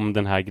pratat om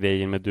den här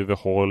grejen med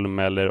Duveholm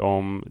eller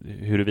om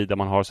huruvida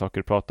man har saker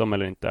att prata om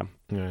eller inte.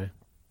 Nej.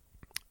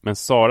 Men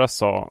Sara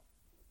sa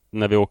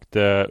när vi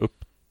åkte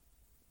upp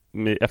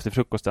efter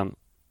frukosten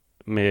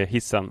med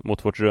hissen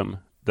mot vårt rum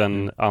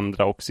den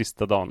andra och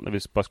sista dagen när vi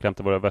bara skulle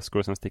hämta våra väskor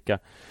och sen sticka.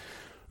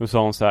 Då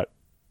sa hon så här: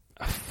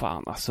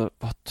 fan alltså,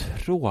 vad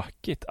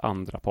tråkigt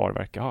andra par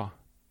verkar ha.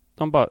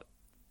 De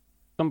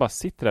bara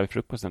sitter där vid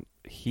frukosten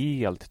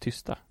helt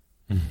tysta.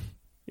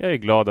 Jag är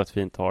glad att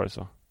vi inte har det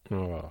så.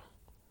 Ja,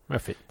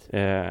 vad fint.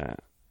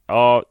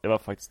 Ja, det var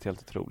faktiskt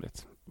helt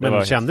otroligt.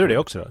 Men kände du det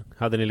också då?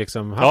 Hade ni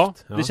liksom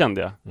haft? Ja, det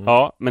kände jag.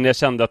 Ja, men jag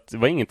kände att det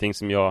var ingenting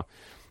som jag...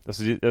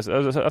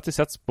 Alltså, att det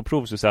sätts på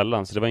prov så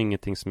sällan, så det var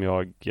ingenting som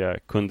jag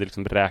kunde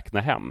liksom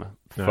räkna hem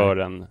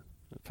förrän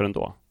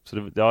då. Så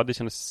det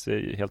kändes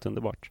helt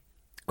underbart.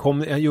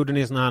 Gjorde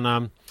ni såna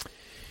här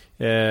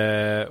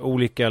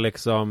olika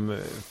liksom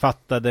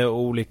fattade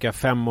olika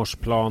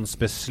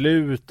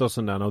femårsplansbeslut och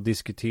sådär och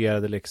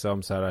diskuterade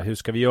liksom så här, hur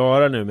ska vi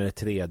göra nu med det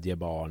tredje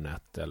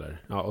barnet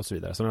eller och så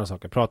vidare, sådana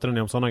saker. Pratade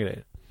ni om sådana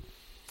grejer?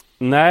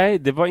 Nej,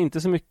 det var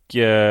inte så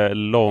mycket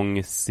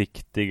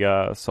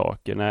långsiktiga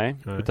saker, nej.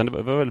 Utan det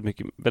var väldigt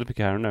mycket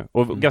här och nu.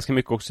 Och ganska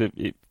mycket också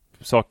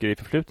saker i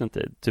förfluten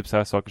tid. Typ så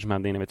här saker som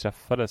hände innan vi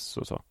träffades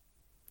och så.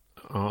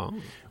 Ja.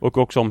 Och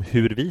också om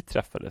hur vi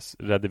träffades.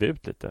 Redde vi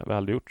ut lite, vad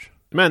hade gjort.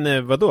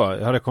 Men vadå?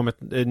 Har det kommit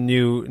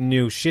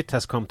new shit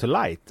has come to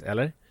light,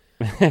 eller?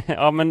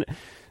 Ja, men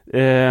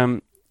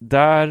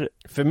där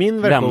för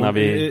min version, lämnar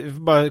vi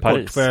bara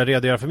Paris. Kort får jag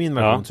redogöra för min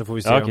version så får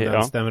vi se om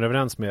den stämmer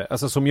överens med,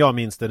 alltså som jag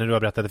minns det när du har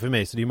berättat det för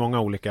mig, så det är många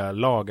olika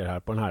lager här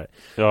på den här.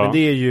 Men det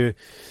är ju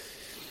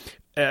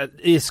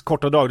i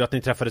korta dag att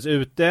ni träffades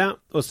ute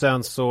och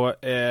sen så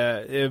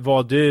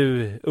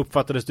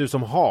uppfattades du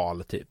som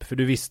hal typ, för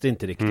du visste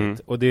inte riktigt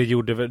och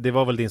det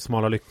var väl din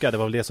smala lycka, det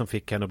var väl det som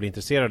fick henne att bli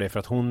intresserad av dig, för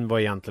att hon var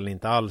egentligen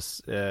inte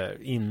alls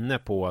inne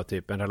på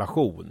typ en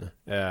relation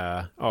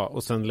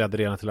och sen ledde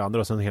det ena till det andra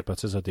och sen helt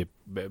plötsligt så typ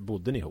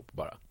bodde ni ihop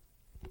bara.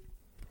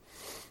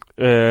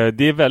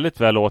 Det är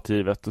väldigt väl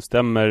återgivet och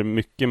stämmer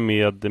mycket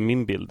med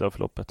min bild av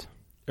förloppet.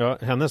 Ja,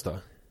 hennes då?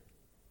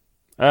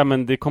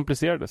 Men det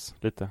komplicerades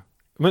lite.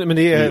 Men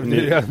det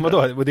är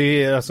vadå?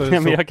 Det är alltså nej,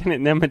 men det kan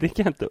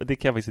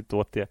jag faktiskt inte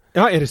återge.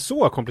 Ja, är det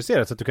så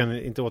komplicerat så att du kan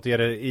inte återge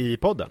det i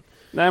podden?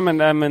 Nej,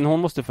 men hon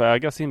måste få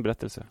äga sin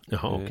berättelse.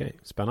 Jaha, okej.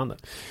 Spännande.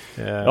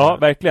 Ja,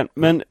 verkligen.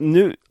 Men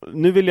nu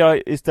vill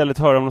jag istället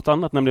höra om något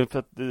annat, nämligen för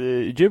att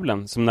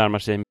julen som närmar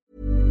sig.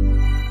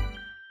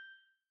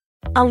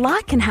 A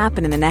lot can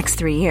happen in the next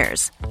 3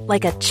 years.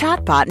 Like a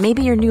chatbot may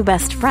be your new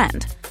best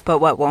friend. But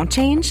what won't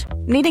change?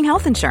 Needing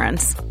health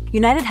insurance.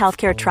 United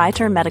Healthcare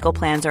Tri-Term Medical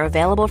Plans are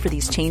available for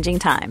these changing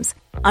times.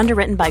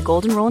 Underwritten by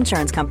Golden Rule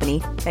Insurance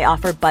Company, they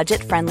offer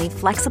budget-friendly,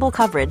 flexible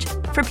coverage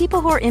for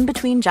people who are in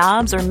between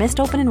jobs or missed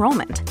open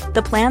enrollment.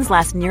 The plans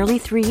last nearly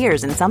 3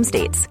 years in some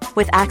states,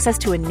 with access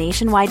to a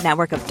nationwide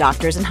network of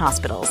doctors and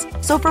hospitals.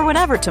 So for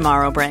whatever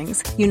tomorrow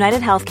brings,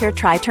 United Healthcare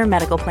Tri-Term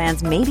Medical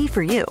Plans may be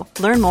for you.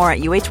 Learn more at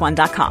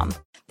uh1.com.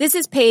 This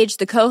is Paige,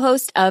 the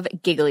co-host of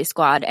Giggly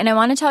Squad, and I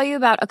want to tell you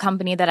about a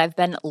company that I've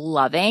been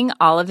loving,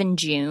 Olive &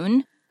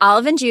 June.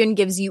 Olive & June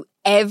gives you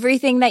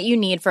everything that you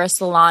need for a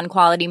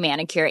salon-quality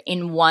manicure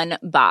in one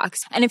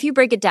box. And if you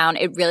break it down,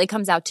 it really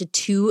comes out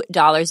to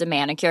 $2 a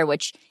manicure,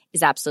 which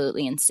is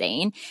absolutely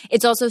insane.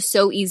 It's also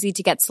so easy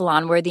to get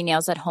salon-worthy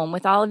nails at home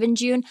with Olive &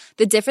 June.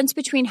 The difference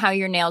between how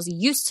your nails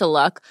used to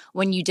look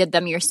when you did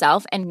them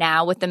yourself and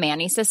now with the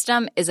Mani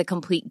system is a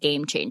complete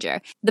game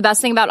changer. The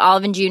best thing about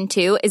Olive & June,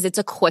 too, is it's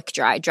a quick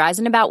dry. Dries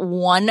in about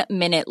 1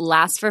 minute,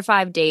 lasts for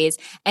 5 days,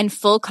 and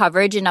full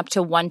coverage in up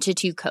to 1 to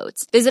 2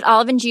 coats. Visit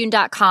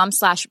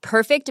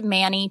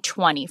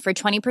oliveandjune.com/perfectmani20 for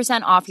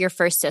 20% off your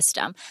first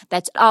system.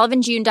 That's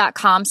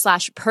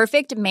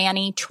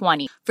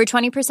oliveandjune.com/perfectmani20 for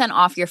 20%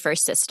 off your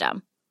first system.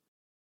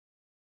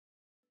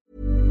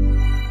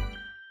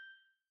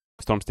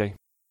 Stormsteg.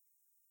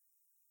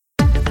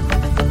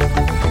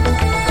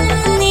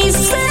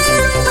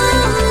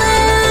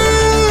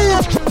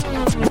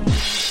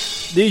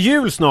 Det är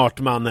jul snart,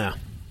 Manne.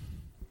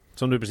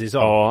 Som du precis sa.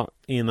 Ja,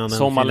 innan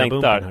som man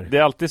längtar. Det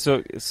är alltid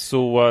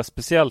så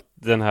speciellt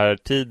den här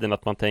tiden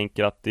att man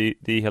tänker att det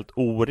är helt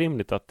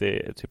orimligt att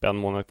det är typ 1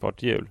 månad kvar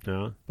till jul.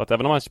 Ja. För att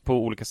även om man på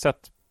olika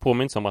sätt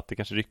påminns om att det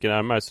kanske rycker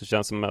närmare, så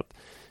känns det som att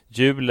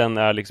julen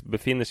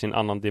befinner sig i en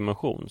annan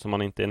dimension som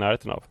man inte är i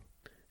närheten av.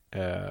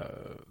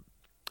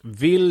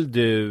 Vill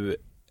du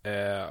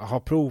ha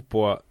prov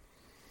på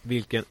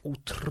vilken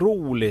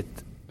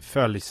otroligt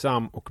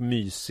följsam och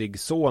mysig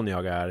son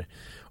jag är,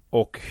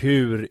 och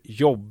hur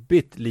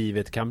jobbigt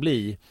livet kan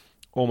bli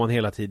om man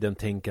hela tiden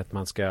tänker att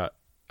man ska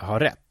ha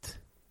rätt?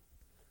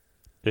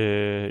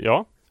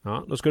 Ja,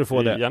 då ska du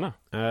få det. Gärna.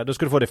 Då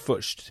ska du få det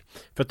först.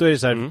 För att då är det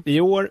så här,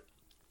 i år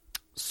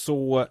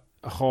så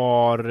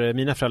har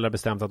mina föräldrar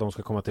bestämt att de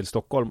ska komma till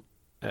Stockholm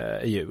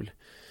i jul.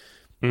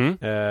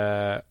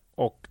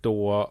 Och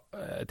då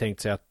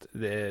tänkte sig att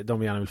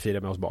de gärna vill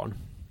fira med oss barn.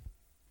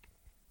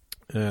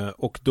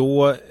 Och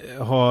då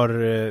har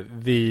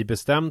vi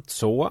bestämt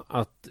så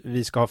att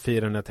vi ska ha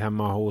firandet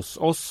hemma hos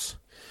oss,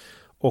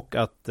 och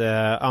att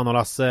Anna och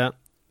Lasse,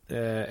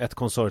 ett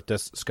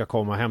konsortes, ska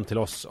komma hem till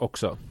oss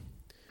också.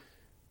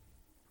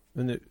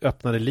 Men nu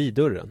öppnade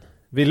Li-dörren.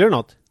 Vill du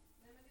något?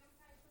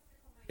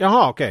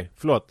 Jaha, okej.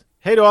 Förlåt.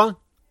 Hej då!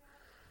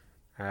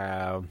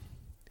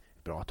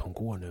 Bra att hon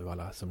går nu,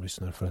 alla som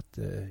lyssnar, för att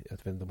jag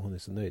vet inte om hon är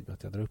så nöjd med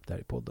att jag drar upp det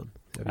här i podden.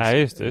 Nej,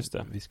 just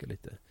det. Vi ska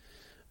lite.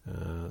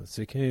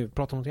 Så vi kan ju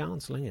prata om något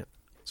annat så länge.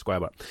 Skojar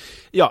bara.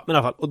 Ja, men i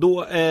alla fall. Och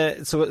då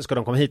så ska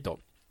de komma hit då.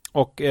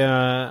 Och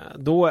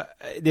då,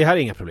 det här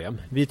är inga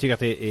problem. Vi tycker att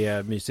det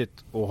är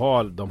mysigt att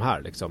ha de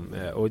här liksom.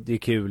 Och det är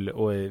kul,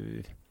 och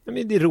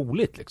men det är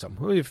roligt liksom.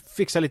 Och vi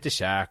fixar lite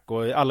käk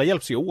och alla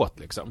hjälps ju åt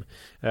liksom.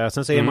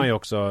 Sen så är man ju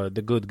också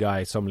the good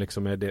guy som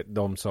liksom är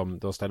de som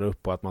då ställer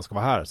upp på att man ska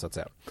vara här så att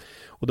säga.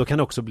 Och då kan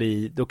det också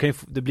bli,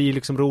 det blir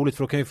liksom roligt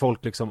för då kan ju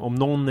folk liksom, om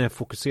någon är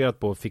fokuserad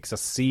på att fixa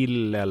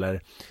sill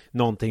eller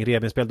någonting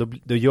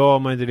revbensspjäll, då gör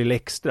man det lite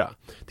extra.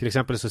 Till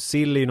exempel så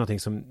sill är ju någonting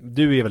som,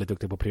 du är väldigt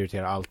duktig på att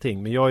prioritera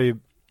allting, men jag är ju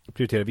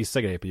prioriterar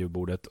vissa grejer på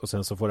julbordet och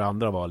sen så får det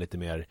andra vara lite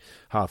mer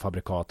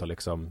halvfabrikat och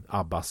liksom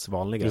Abbas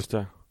vanliga. Just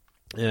det.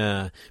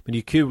 Men det är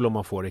ju kul om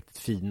man får riktigt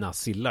fina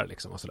sillar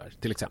liksom och sådär,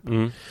 till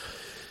exempel.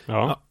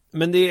 Ja,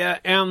 men det är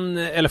en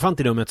elefant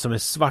i rummet som är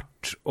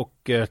svart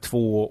och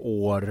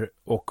 2 år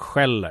och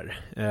skäller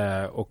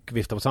och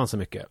viftar på svansen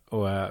mycket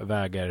och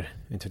väger,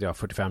 inte vet jag,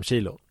 45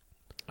 kilo.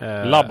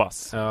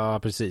 Labbas. Ja,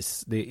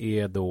 precis. Det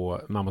är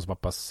då mammas och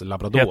pappas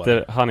labrador.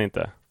 Heter han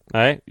inte?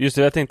 Nej, just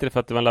det, jag tänkte det för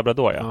att det var en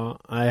labrador, ja.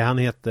 Nej, han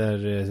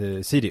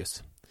heter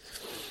Sirius.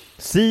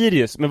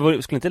 Sirius?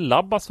 Men skulle inte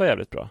Labbas vara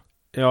jävligt bra?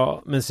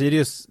 Ja, men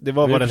Sirius, det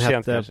var vad den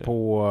hette kanske.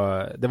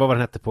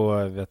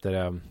 på vet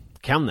du,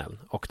 Kennel.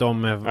 Och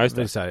de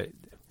det är så här,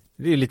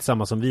 det är lite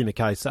samma som vi med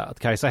Kajsa. Att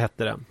Kajsa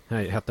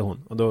hette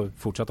hon. Och då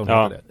fortsatte hon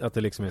heta det. Att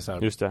det liksom är så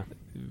här, just det.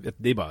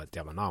 Det är bara ett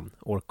jävla namn.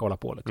 Orka hålla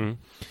på liksom.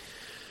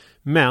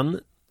 Men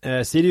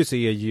Sirius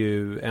är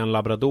ju en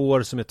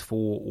labrador som är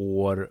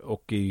 2 år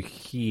och är ju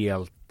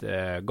helt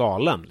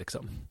galen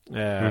liksom.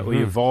 Och är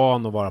ju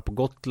van att vara på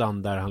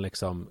Gotland där han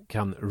liksom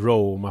kan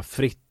roama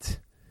fritt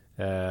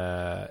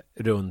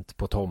runt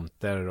på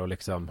tomter och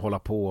liksom hålla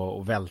på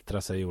och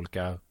vältra sig i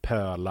olika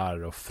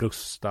pölar och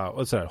frusta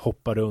och sådär,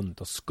 hoppa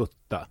runt och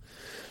skutta.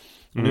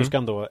 Nu ska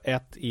han då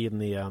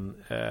in i en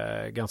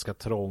ganska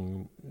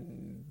trång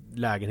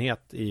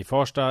lägenhet i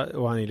Farsta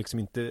och han är liksom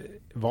inte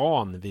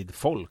van vid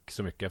folk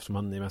så mycket eftersom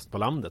han är mest på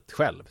landet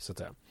själv så att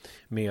säga,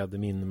 med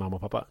min mamma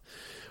och pappa.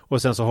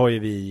 Och sen så har ju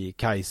vi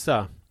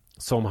Kajsa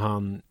som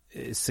han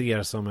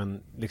ser som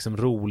en liksom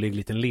rolig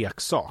liten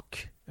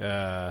leksak.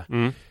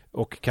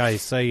 Och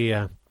Kajsa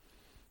är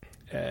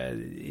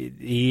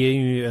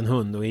ju en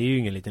hund och är ju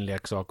ingen liten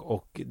leksak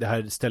och det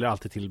här ställer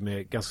alltid till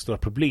med ganska stora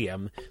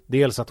problem.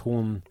 Dels att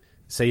hon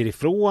säger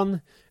ifrån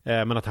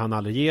men att han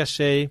aldrig ger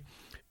sig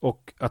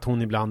och att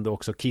hon ibland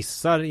också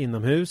kissar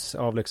inomhus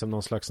av liksom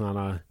någon slags sån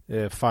här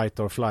fight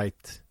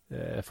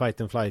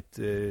and flight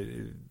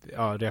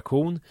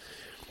reaktion.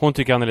 Hon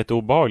tycker han är lite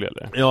obehaglig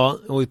eller? Ja,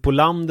 och på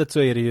landet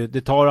så är det ju,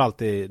 det tar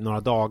alltid några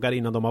dagar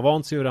innan de har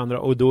vant sig vid varandra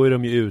och då är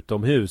de ju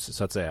utomhus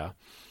så att säga.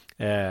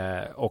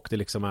 Och det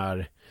liksom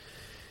är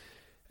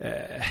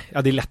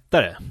det är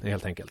lättare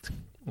helt enkelt.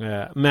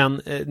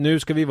 Men nu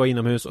ska vi vara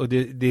inomhus och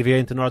vi har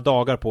inte några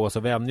dagar på oss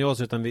att vänja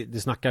oss utan vi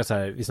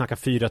snackar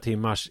 4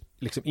 timmars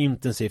liksom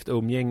intensivt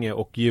umgänge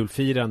och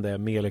julfirande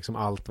med liksom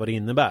allt vad det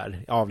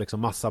innebär av liksom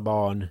massa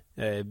barn,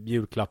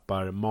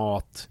 julklappar,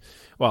 mat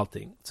och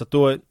allting. Så att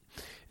då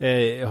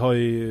har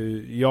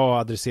ju jag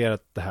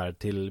adresserat det här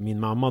till min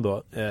mamma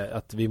då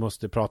att vi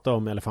måste prata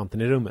om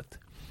elefanten i rummet.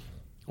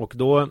 Och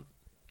då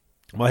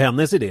var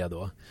hennes idé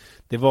då,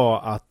 det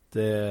var att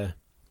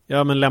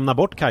men lämna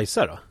bort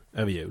Kajsa då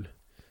över jul.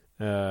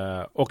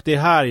 Och det är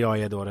här jag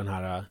är då den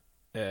här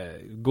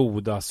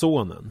goda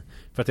sonen.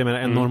 För att jag menar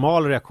en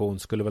normal reaktion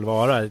skulle väl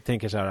vara, jag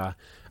tänker så här, att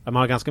man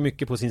har ganska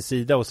mycket på sin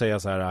sida och säga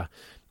så här,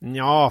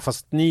 ja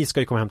fast ni ska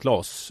ju komma hem till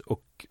oss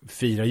och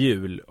fira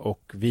jul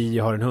och vi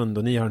har en hund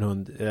och ni har en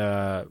hund.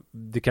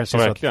 Det kanske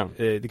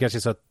är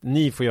så att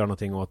ni får göra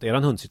någonting åt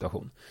eran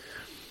hundsituation.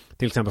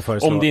 Till exempel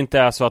föreslå. Om det inte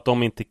är så att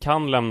de inte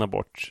kan lämna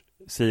bort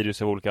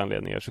Sirius av olika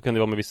anledningar så kan det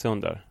vara med vissa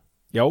hundar.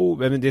 Jo,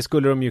 men det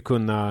skulle de ju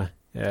kunna.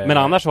 Men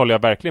annars håller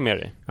jag verkligen med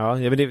dig. Ja,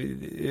 men det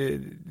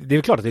är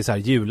väl klart att det är så här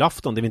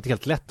julafton, det är inte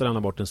helt lätt att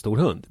lämna bort en stor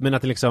hund. Men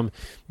att det liksom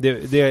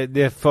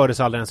det fördes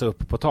aldrig ens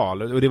upp på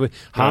tal. Och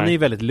han är ju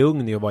väldigt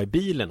lugn i att vara i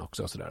bilen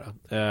också sådär.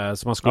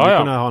 Så man skulle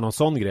kunna ha någon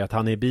sån grej att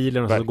han är i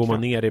bilen och så går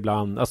man ner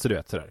ibland, alltså du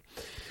vet sådär.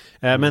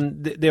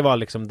 Men det var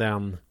liksom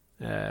den.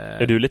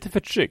 Är du lite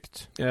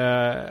förtryckt?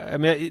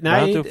 Nej, jag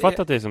har inte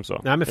uppfattat dig som så.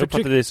 Nej, men jag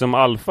uppfattar dig som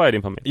alfa i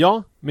din familj.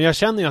 Ja, men jag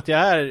känner ju att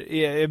jag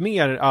är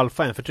mer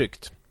alfa än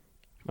förtryckt.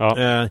 Ja.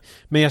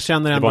 Men jag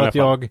känner ändå att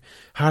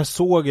här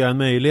såg jag en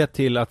möjlighet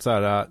till att så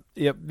här,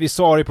 vi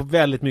svarar på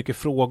väldigt mycket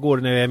frågor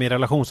när jag är med i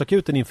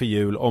relationsakuten inför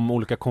jul om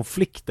olika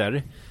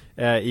konflikter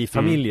i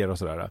familjer och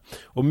sådär.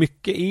 Och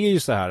mycket är ju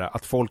så här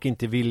att folk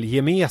inte vill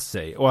ge med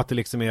sig och att det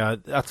liksom är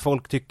att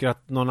folk tycker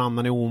att någon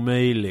annan är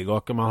omöjlig och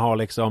att man har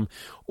liksom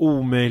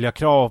omöjliga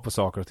krav på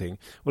saker och ting.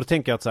 Och då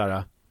tänker jag att så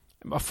här,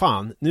 vad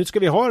fan, nu ska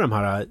vi ha de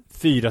här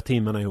 4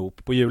 timmarna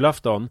ihop på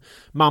julafton.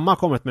 Mamma har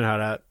kommit med det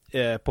här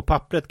på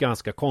pappret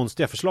ganska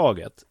konstiga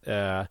förslaget.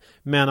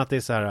 Men att det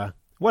är så här,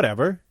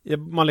 whatever.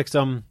 Man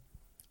liksom,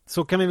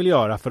 så kan vi väl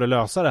göra för att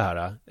lösa det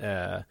här.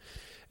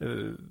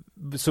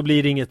 Så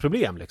blir det inget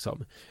problem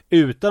liksom.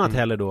 Utan att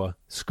heller då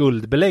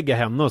skuldbelägga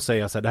henne och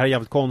säga så här, det här är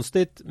jävligt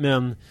konstigt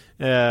men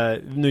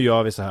nu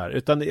gör vi så här.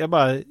 Utan jag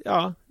bara, det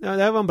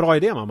här var en bra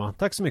idé mamma.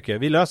 Tack så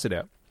mycket, vi löser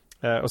det.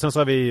 Och sen så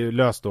har vi ju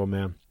löst då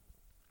med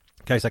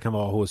Kajsa kan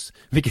vara hos,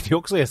 vilket ju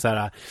också är så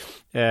här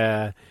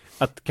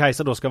att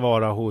Kajsa då ska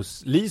vara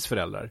hos Lis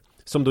föräldrar.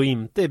 som då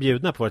inte är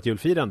bjudna på vårt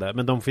julfirande,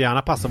 men de får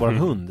gärna passa våran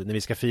hund när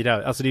vi ska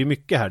fira. Alltså det är ju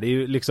mycket här. Det är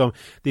ju liksom,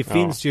 det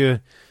finns ju,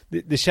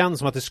 det känns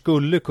som att det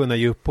skulle kunna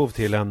ge upphov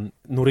till en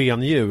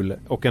Norén-jul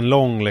och en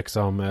lång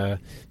liksom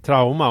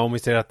trauma om vi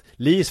ser att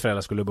Lis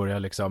föräldrar skulle börja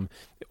liksom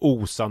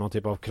osa någon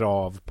typ av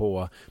krav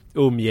på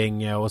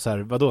umgänge och så här,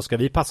 vadå, ska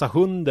vi passa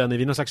hunden? Är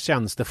vi någon slags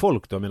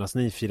tjänstefolk då medan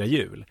ni firar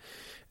jul?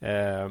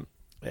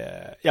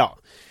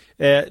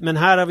 Men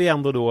här har vi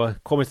ändå då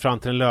kommit fram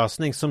till en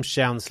lösning som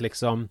känns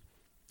liksom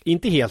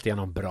inte helt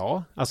igenom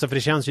bra. Alltså för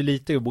det känns ju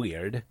lite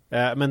weird.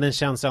 Men den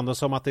känns ändå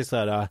som att det är så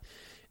här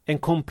en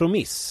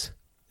kompromiss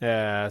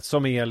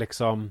som är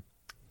liksom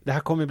det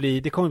kommer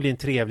bli en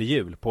trevlig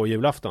jul på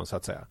julafton så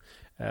att säga.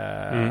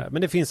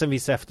 Men det finns en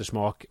viss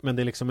eftersmak, men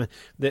det är liksom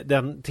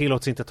den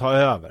tillåts inte ta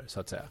över så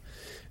att säga.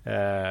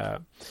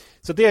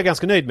 Så det är jag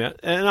ganska nöjd med.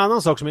 En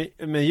annan sak som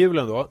är med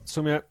julen då,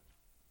 som jag,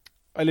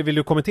 eller vill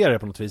du kommentera det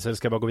på något vis eller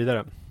ska jag bara gå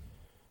vidare?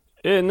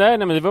 Nej,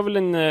 men det var väl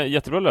en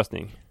jättebra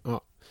lösning.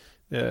 Ja.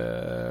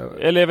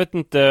 Eller jag vet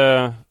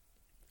inte.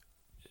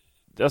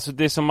 Alltså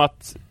det är som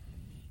att,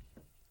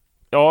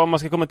 om man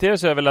ska kommentera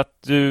så är väl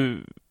att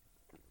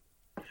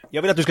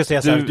jag vill att du ska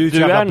säga så här, du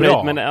är nöjd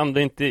bra. men ändå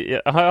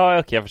inte.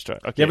 Okej, jag förstår.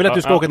 Okay, jag vill att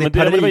du ska åka till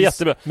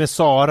Paris med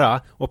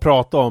Sara och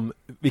prata om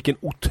vilken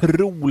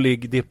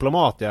otrolig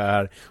diplomat jag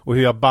är och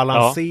hur jag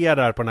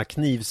balanserar på den här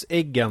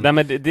knivsäggen. Nej,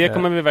 men det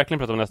kommer vi verkligen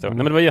prata om nästa gång.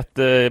 Nej, men det var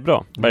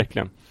jättebra,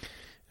 verkligen.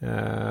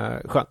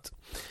 Skönt.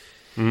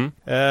 Men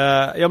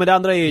det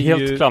andra är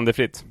helt ju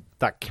klanderfritt.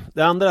 Tack.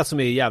 Det andra som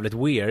är jävligt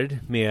weird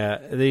med,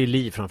 det är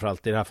Liv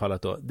framförallt i det här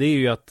fallet då, det är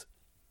ju att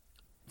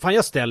fan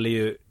jag ställer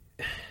ju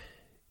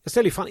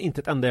fan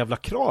inte ett enda jävla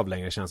krav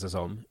längre känns det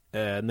som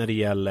när det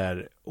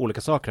gäller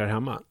olika saker här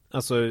hemma.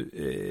 Alltså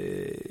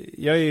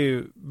jag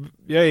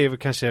är ju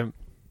kanske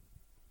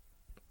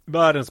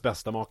världens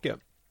bästa make.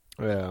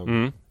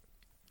 Men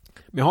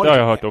det har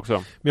jag hört också.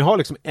 Men jag har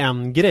liksom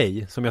en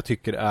grej som jag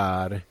tycker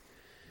är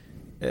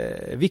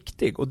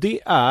viktig, och det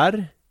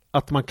är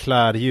att man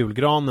klär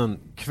julgranen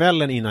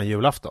kvällen innan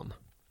julafton.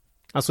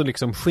 Alltså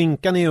liksom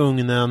skinkan i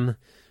ugnen,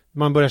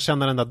 man börjar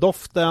känna den där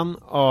doften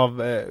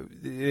av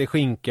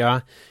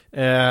skinka,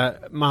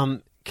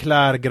 man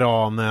klär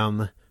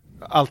granen,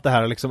 allt det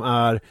här liksom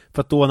är,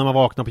 för att då när man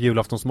vaknar på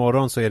julaftons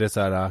morgon så är det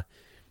så här,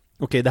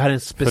 okej, det här är en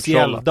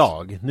speciell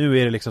dag. Nu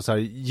är det liksom så här,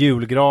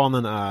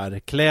 julgranen är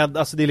klädd,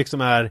 alltså det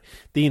liksom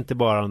det är inte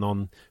bara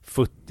någon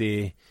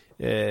futtig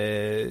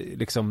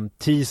liksom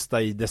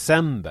tisdag i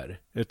december,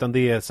 utan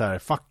det är så här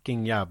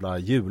fucking jävla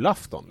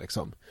julafton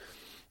liksom.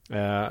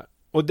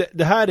 Och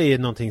det här är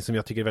någonting som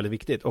jag tycker är väldigt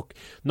viktigt, och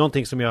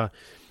någonting som jag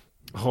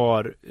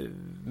har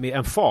med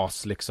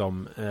emfas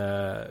liksom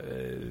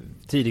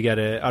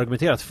tidigare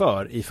argumenterat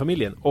för i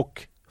familjen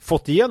och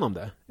fått igenom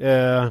det.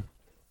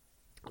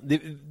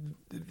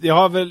 Li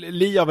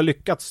har väl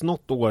lyckats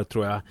något år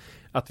tror jag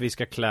att vi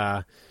ska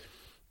klä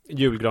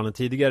julgranen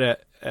tidigare,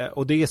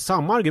 och det är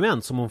samma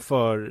argument som hon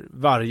för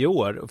varje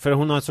år, för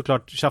hon har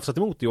såklart tjafsat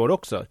emot i år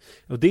också,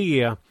 och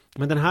det är,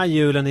 men den här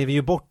julen är vi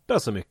ju borta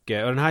så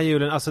mycket, och den här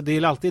julen, alltså det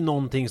är alltid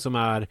någonting som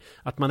är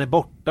att man är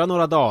borta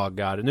några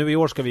dagar. Nu i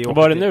år ska vi åka.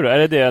 Vad är det nu då?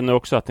 Är det nu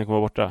också att ni kommer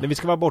vara borta? Men vi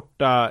ska vara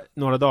borta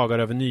några dagar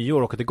över nyår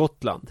och åka till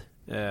Gotland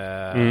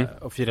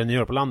och fira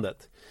nyår på landet.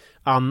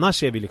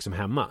 Annars är vi liksom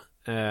hemma.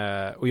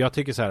 Och jag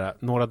tycker så här,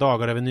 några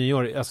dagar över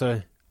nyår, alltså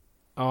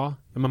ja,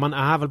 men man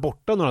är väl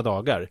borta några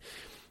dagar.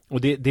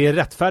 Och det är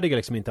rättfärdiga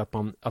liksom inte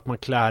att man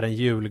klär en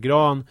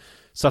julgran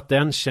så att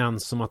den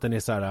känns som att den är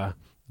så här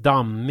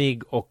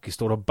dammig och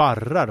står och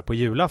barrar på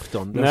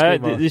julafton.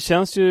 Nej, det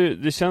känns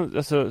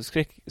alltså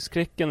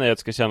skräcken är att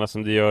det ska kännas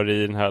som det gör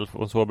i den här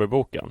Alfons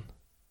Åberg-boken.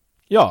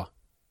 Ja,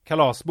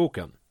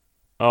 kalasboken.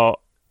 Ja,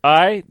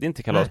 nej, det är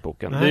inte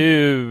kalasboken. Nej. Det är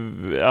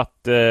ju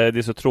att det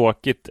är så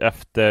tråkigt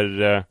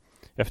efter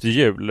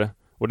jul,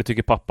 och det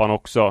tycker pappan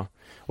också.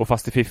 Och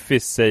fast det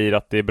Fiffis säger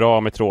att det är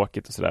bra med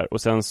tråkigt och sådär.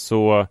 Och sen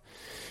så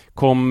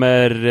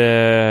kommer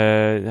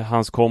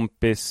hans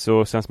kompis,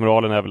 och sen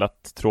moralen är väl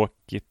att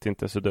tråkigt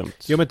inte är så dumt.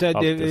 Jo, men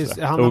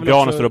och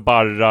granen står och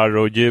barrar,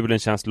 och julen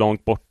känns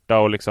långt borta,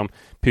 och liksom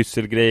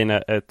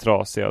pysselgrejerna är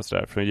trasiga och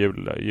sådär från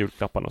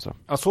julklapparna och så.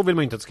 Ja, så vill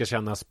man inte att det ska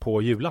kännas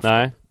på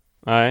julafton.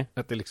 Nej.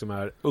 Att det liksom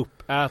är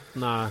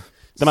uppätna.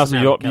 Men alltså,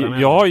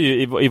 jag har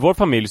ju i vår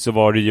familj så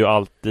var det ju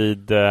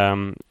alltid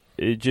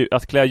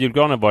att klä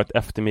julgranen var ett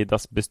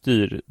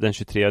eftermiddagsbestyr den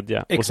 23.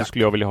 Exakt. Och så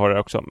skulle jag vilja ha det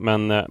också.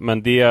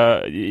 Men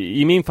det,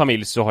 i min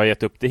familj så har jag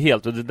gett upp det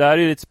helt. Och det där är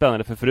ju lite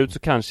spännande, för förut så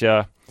kanske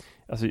jag,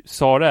 alltså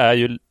Sara är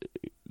ju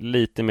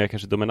lite mer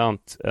kanske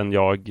dominant än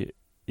jag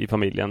i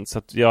familjen. Så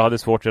att jag hade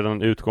svårt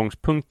redan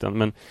utgångspunkten.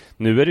 Men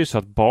nu är det ju så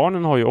att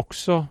barnen har ju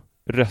också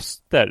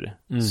röster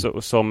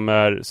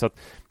så att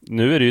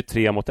nu är det ju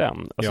 3 mot 1.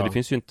 Alltså det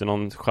finns ju inte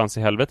någon chans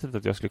i helvetet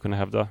att jag skulle kunna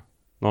hävda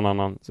någon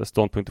annan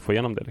ståndpunkt att få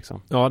igenom det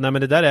liksom. Ja, nej,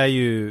 men det där är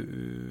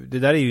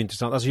ju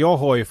intressant. Alltså jag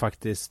har ju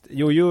faktiskt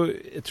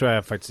tror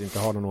jag faktiskt inte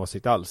har någon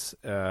åsikt alls.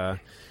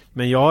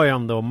 Men jag har ju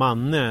ändå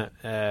Manne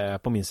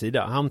på min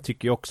sida. Han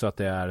tycker ju också att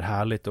det är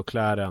härligt att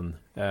klä den.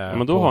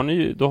 Men då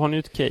har ni ju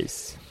ett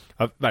case.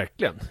 Ja,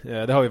 verkligen.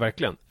 Det har vi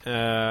verkligen.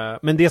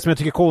 Men det som jag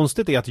tycker är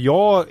konstigt är att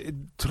jag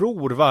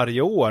tror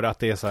varje år att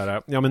det är så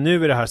här, ja men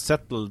nu är det här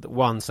settled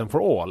once and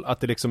for all. Att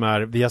det liksom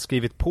är, vi har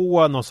skrivit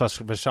på någon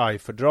sorts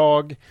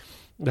Versailles-fördrag.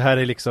 Det här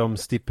är liksom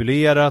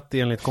stipulerat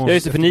enligt Ja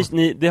just det,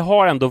 för det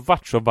har ändå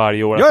varit så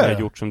varje år att ni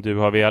har gjort som du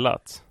har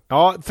velat.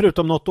 Ja,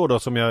 förutom något år då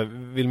som jag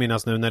vill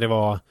minnas nu när det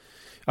var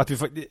att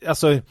vi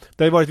alltså det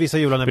har ju varit vissa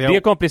jular när det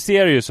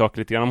komplicerar ju saker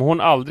lite grann. Om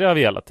hon aldrig har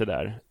velat det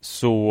där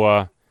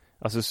så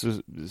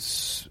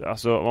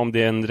alltså om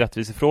det är en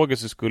rättvisefråga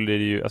så skulle det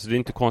ju, alltså det är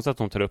inte konstigt att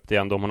hon tar upp det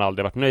ändå om hon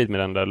aldrig varit nöjd med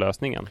den där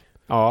lösningen.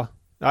 Ja,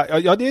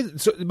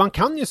 det så, man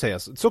kan ju säga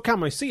så kan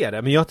man ju se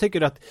det, men jag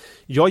tycker att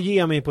jag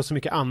ger mig på så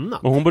mycket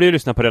annat. Och hon borde ju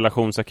lyssna på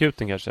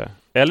relationsakuten kanske.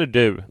 Eller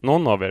du,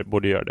 någon av er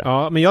borde göra det.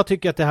 Ja, men jag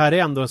tycker att det här är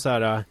ändå så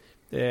här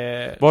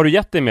vad har du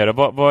gett dig med då?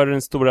 Vad är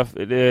den stora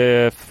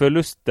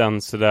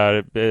förlusten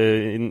sådär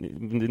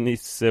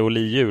Nisse och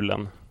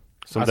Li-julen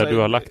som alltså, där du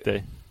har lagt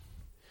dig?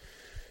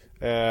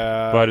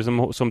 Vad är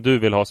det som du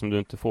vill ha som du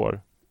inte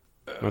får?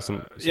 Men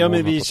som ja,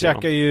 men vi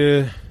käkar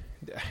ju...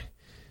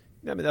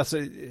 Nej, men alltså...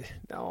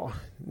 Ja,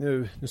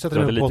 nu sätter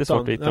jag mig på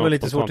pottan. Det är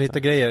lite svårt att hitta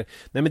grejer.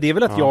 Nej, men det är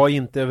väl att jag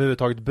inte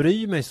överhuvudtaget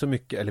bryr mig så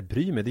mycket. Eller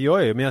bryr mig, det gör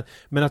jag ju.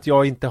 Men att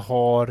jag inte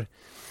har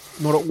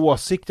några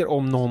åsikter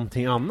om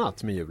någonting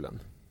annat med julen.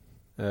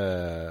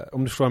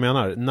 Om du förstår vad jag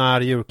menar.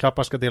 När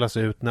julklappar ska delas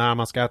ut, när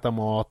man ska äta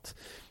mat.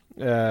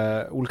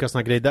 Olika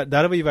sådana grejer.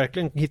 Där har vi ju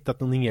verkligen hittat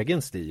någon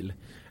egen stil.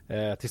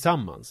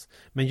 Tillsammans.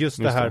 Men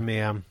just det här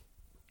med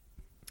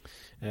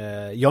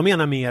jag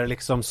menar mer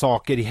liksom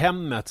saker i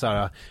hemmet så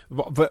här,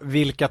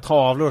 vilka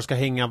tavlor ska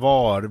hänga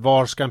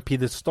var ska en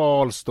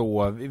piedestal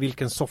stå,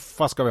 vilken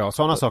soffa ska vi ha,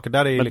 sådana saker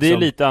där är men liksom... det är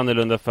lite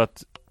annorlunda för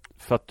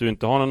att du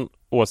inte har någon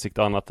åsikt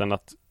annat än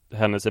att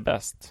hennes är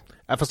bäst.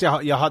 Fast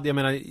jag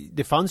menar,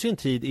 det fanns ju en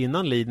tid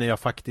innan Lid när jag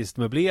faktiskt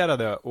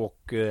möblerade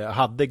och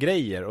hade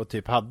grejer och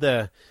typ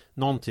hade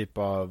någon typ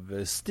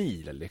av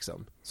stil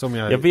liksom. Som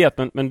jag vet,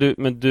 men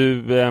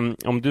du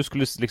om du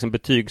skulle liksom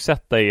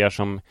betygsätta er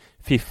som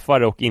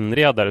fiffare och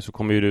inredare så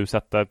kommer ju du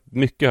sätta ett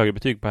mycket högre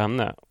betyg på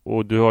henne.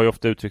 Och du har ju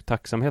ofta uttryckt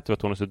tacksamhet över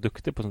att hon är så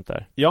duktig på sånt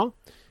där. Ja.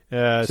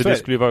 Så det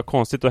skulle ju vara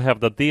konstigt att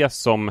hävda det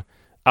som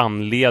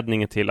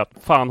anledningen till att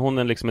fan hon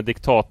är liksom en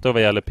diktator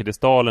vad gäller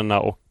piedestalerna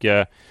och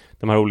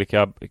de här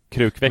olika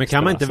krukväxterna. Men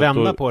kan man inte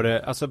vända på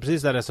det? Alltså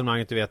precis det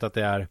resonemanget du vet att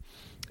det är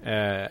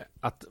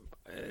att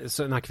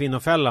så den här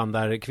kvinnofällan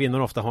där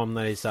kvinnor ofta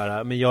hamnar i så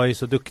här, men jag är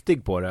så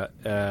duktig på det.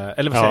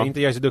 Eller vad säger,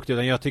 inte jag är så duktig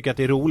utan jag tycker att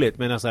det är roligt,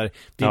 men så här,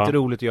 det är inte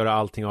roligt att göra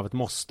allting av ett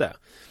måste.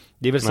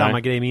 Det är väl samma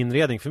grej med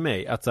inredning för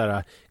mig. Att så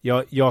här,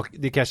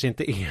 det kanske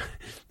inte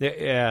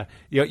är...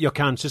 Jag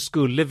kanske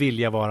skulle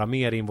vilja vara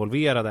mer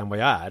involverad än vad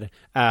jag är.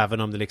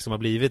 Även om det liksom har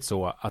blivit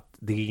så att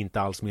det är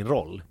inte alls min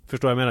roll.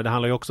 Förstår jag menar? Det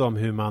handlar ju också om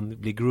hur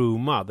man blir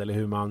groomad. Eller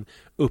hur man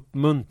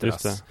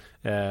uppmuntras.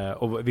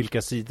 Och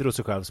vilka sidor hos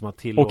sig själv som man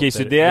tillåter. Okej,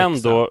 så det är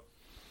ändå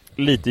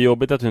lite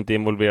jobbigt att du inte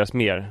involveras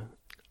mer.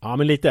 Ja,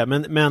 men lite.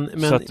 Men...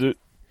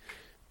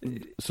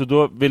 Så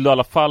då vill du i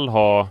alla fall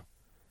ha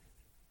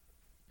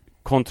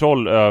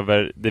kontroll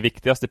över det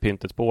viktigaste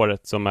pyntet på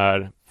året som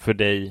är för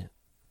dig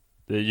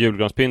det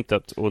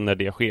julgranspyntet och när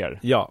det sker.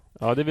 Ja,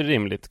 det är väl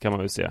rimligt kan man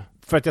väl säga.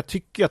 För att jag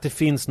tycker att det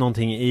finns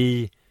någonting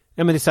i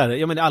ja men det är så här,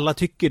 ja men alla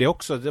tycker det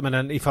också.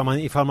 Men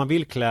ifall man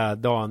vill klä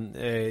dagen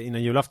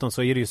innan julafton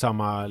så är det ju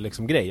samma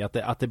liksom grej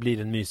att det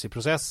blir en mysig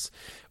process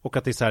och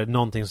att det är så här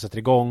någonting som sätter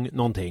igång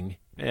någonting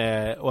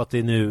och att det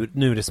är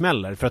nu det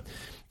smäller för att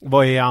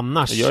vad är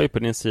annars? Jag är på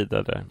din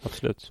sida där,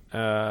 absolut.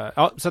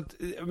 Ja, så att,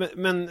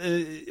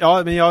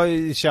 men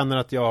jag känner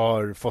att jag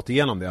har fått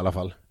igenom det i alla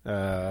fall.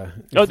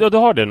 Ja, du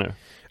har det nu.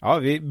 Ja,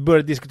 vi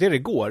började diskutera det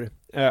igår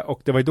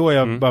och det var ju då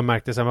jag bara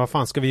märkte så här, vad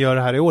fan ska vi göra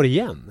det här i år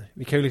igen?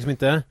 Vi kan ju liksom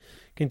inte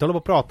hålla på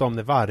och prata om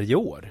det varje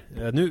år.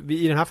 Nu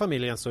i den här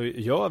familjen så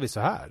gör vi så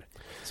här.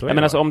 Så men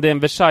alltså om det är en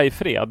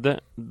Versailles-fred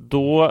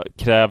då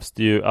krävs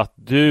det ju att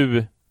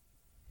du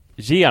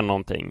ger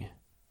någonting.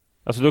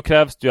 Alltså då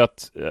krävs det ju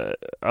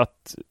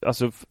att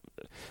alltså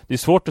det är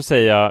svårt att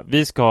säga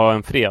vi ska ha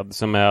en fred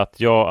som är att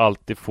jag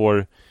alltid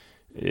får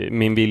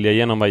min vilja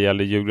igenom vad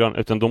gäller julgran,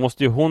 utan då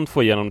måste ju hon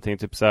få igenom någonting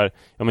typ så här,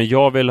 ja men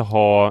jag vill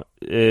ha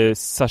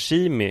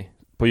sashimi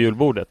på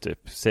julbordet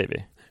typ, säger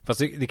vi. Fast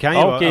det kan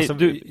ju vara, alltså,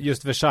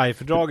 just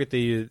Versailles-fördraget är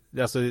ju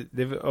alltså,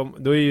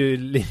 då är ju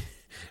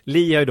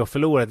Li har ju då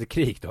förlorat ett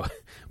krig då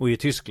och är i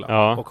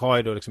Tyskland och har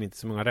ju då liksom inte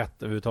så många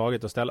rätt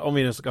överhuvudtaget att ställa, om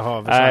vi nu ska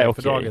ha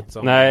Versailles-fördraget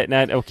som...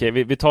 Nej, okej,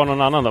 vi tar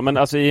någon annan då. Men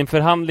alltså i en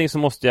förhandling så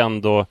måste jag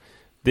ändå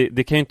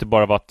det kan ju inte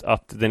bara vara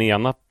att den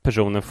ena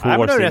personen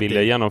får sin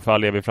vilja igenom för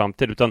all evig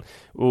framtid, utan,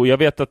 och jag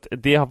vet att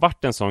det har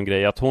varit en sån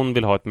grej att hon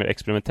vill ha ett mer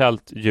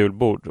experimentellt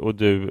julbord och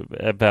du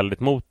är väldigt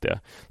mot det.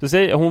 Så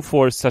säg hon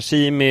får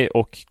sashimi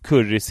och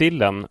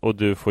currysillen och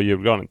du får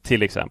julgranen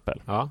till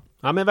exempel. Ja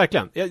men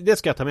verkligen, det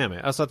ska jag ta med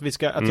mig. Alltså att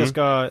jag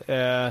ska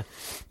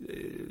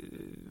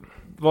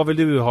vad vill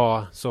du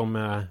ha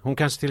som... hon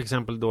kanske till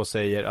exempel då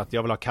säger att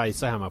jag vill ha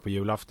Kajsa hemma på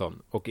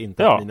julafton och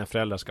inte att mina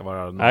föräldrar ska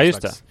vara någon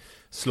slags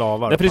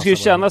slavar. Därför det ska ju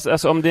kännas,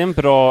 alltså, om det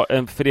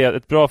är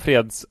ett bra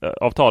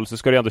fredsavtal så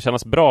ska det ändå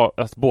kännas bra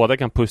att båda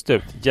kan pusta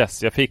ut.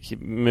 Yes, jag fick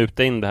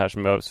muta in det här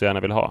som jag så gärna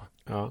vill ha.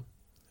 Ja.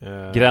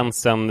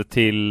 Gränsen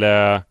till...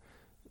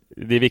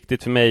 det är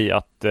viktigt för mig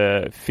att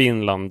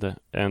Finland är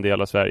en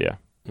del av Sverige,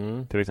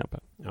 till exempel.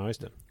 Ja,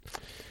 just det.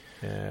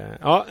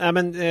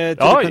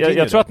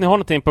 Jag tror att ni har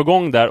någonting på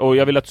gång där och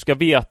jag vill att du ska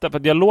veta, för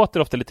att jag låter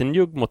ofta lite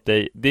njugg mot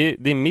dig.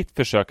 Det är mitt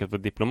försök att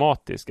vara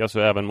diplomatisk, alltså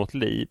även mot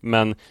Li,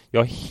 men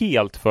jag är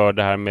helt för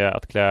det här med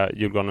att klä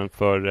julgranen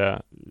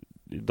för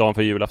dagen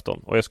för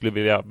julafton, och jag skulle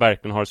vilja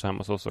verkligen ha det så hemma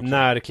hos oss också.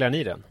 När klär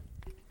ni den?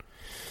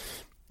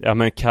 Ja,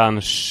 men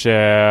kanske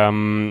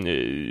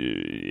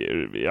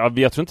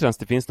jag tror inte ens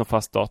det finns någon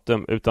fast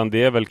datum, utan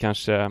det är väl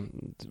kanske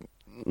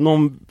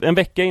en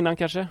vecka innan,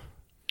 kanske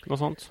något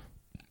sånt.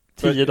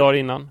 10 dagar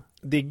innan.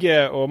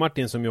 Digge och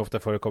Martin, som ju ofta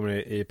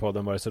förekommer i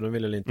podden, vare sig de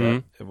vill eller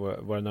inte,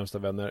 våra närmsta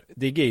vänner.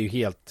 Digge är ju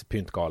helt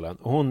pyntgalen.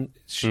 Och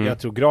jag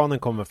tror granen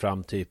kommer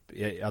fram typ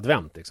i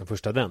advent, liksom,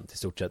 första advent i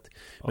stort sett.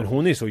 Men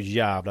hon är så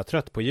jävla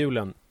trött på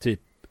julen. Typ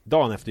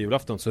dagen efter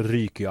julafton så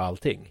ryker ju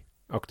allting.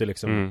 Och det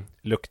liksom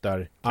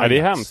luktar... Ja, det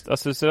är hemskt.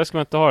 Alltså, så där ska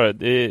man inte ha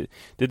det.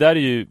 Det där är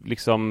ju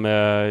liksom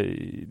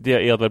det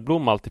Edvard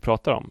Blom alltid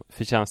pratar om,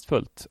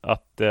 förtjänstfullt.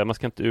 Att man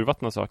ska inte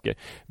urvattna saker.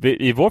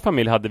 I vår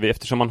familj hade vi,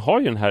 eftersom man har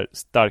ju den här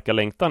starka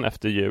längtan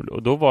efter jul,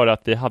 och då var det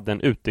att vi hade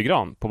en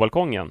utegran på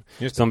balkongen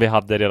som vi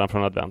hade redan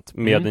från advent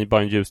med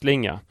bara en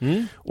ljusslinga.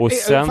 Och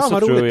sen så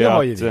tror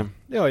jag att...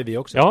 Det har ju vi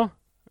också.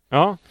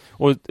 Ja,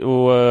 och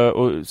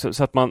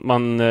så att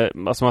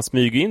man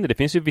smyger in det. Det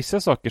finns ju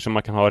vissa saker som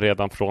man kan ha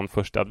redan från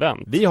första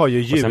advent. Vi har ju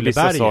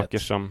julberget. Saker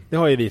som... Det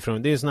har ju vi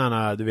från, det är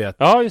sådana, du vet,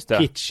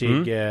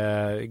 kitschig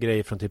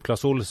grej från typ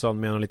Clas Ohlson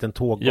med en liten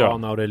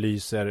tågbana och det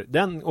lyser.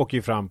 Den åker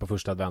ju fram på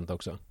första advent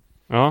också.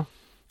 Ja.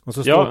 Och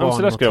så står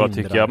så där ska det vara,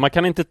 tycker jag. Man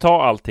kan inte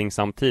ta allting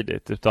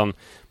samtidigt, utan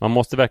man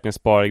måste verkligen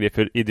spara grejer.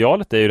 För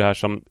idealet är ju det här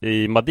som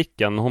i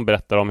Madicken, hon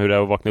berättar om hur det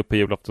är att vakna upp på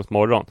julaftons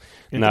morgon.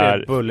 När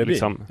det Bullerby?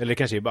 Liksom... Eller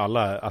kanske i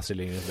alla Astrid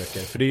Lindgrens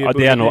böcker. För det är ju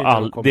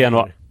det är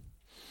nog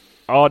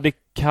ja, det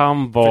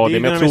kan vara det,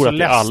 men jag tror att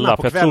det är alla.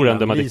 För jag tror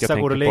ändå Madicken Lisa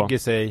går och lägger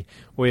sig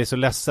och är så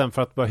ledsen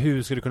för att bara,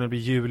 hur ska det kunna bli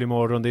jul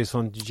imorgon? Det är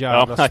sån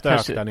jävla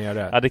stök där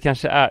nere. Ja, det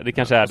kanske är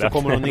det. Så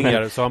kommer hon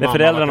ner, så har när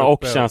föräldrarna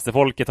och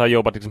tjänstefolket har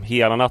jobbat liksom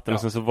hela natten,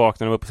 och sen så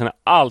vaknar de upp och sen är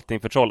allting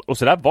för troll. Och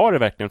så där var det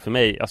verkligen för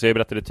mig. Alltså jag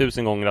berättade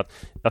 1000 gånger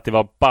att det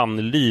var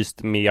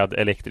bannlyst med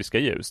elektriska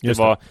ljus. Det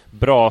var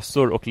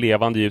brasor och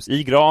levande ljus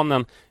i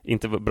granen,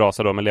 inte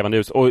brasor då, men levande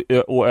ljus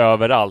och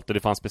överallt, och det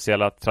fanns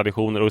speciella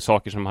traditioner och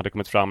saker som hade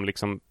kommit fram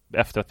liksom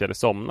efter att vi hade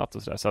somnat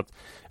och sådär. Så att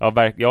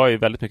jag är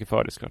väldigt mycket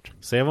för det, såklart.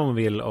 Säg vad man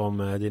vill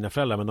om dina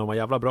föräldrar, men de var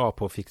jävla bra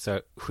på att fixa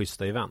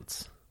schyssta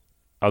events.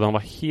 Ja, de var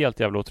helt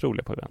jävla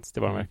otroliga på events.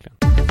 Det var de verkligen.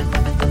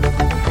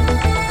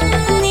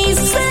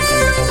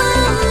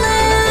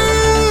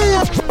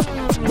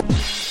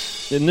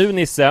 Nu,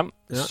 Nisse,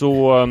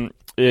 så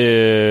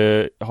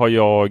har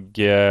jag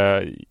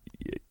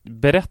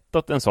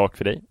berättat en sak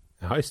för dig.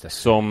 Ja, just det.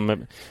 Som,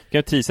 kan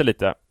jag teasa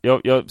lite?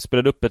 Jag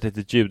spelade upp ett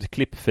litet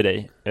ljudklipp för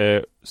dig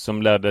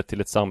som ledde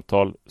till ett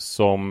samtal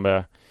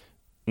som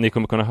ni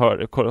kommer kunna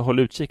höra. Håll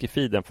utkik i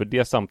feeden, för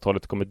det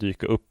samtalet kommer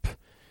dyka upp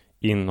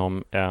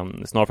inom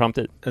en snar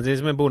framtid. Det är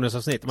som en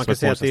bonusavsnitt. Man kan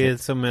säga att det är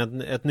som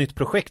ett nytt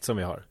projekt som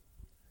vi har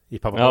i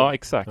Pappa. Ja,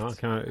 exakt.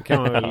 Ja,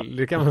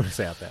 det kan man väl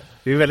säga att det är.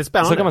 Det är väldigt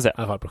spännande. Så kan man säga.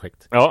 I alla fall,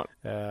 projekt. Ja,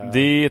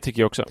 det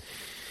tycker jag också.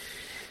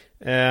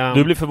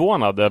 Du blir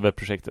förvånad över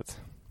projektet.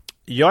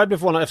 Jag blev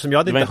förvånad eftersom jag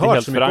hade inte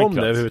hört så mycket om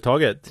det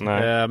överhuvudtaget.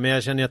 Men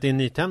jag känner att det är en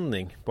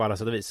nytändning på alla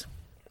sätt och vis.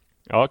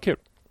 Ja, kul.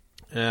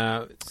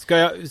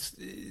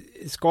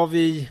 Ska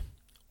vi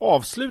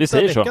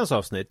avsluta veckans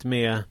avsnitt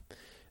med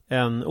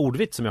en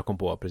ordvits som jag kom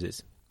på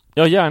precis?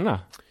 Ja, gärna.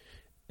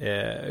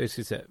 Jag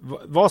ska se.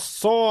 Vad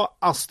sa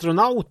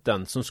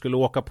astronauten som skulle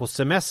åka på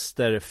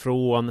semester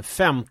från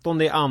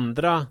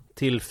 15/2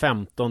 till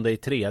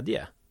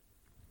 15/3?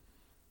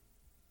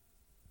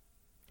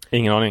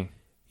 Ingen aning.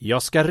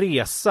 Jag ska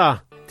resa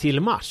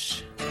till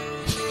Mars.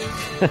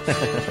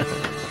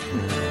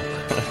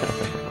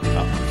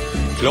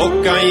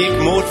 Klockan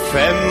gick mot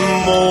 5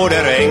 och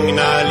det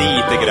regnade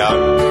lite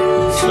grann.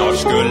 Snart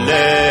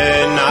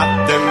skulle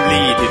natten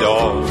bli till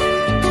dag.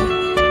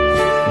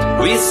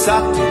 Vi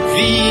satt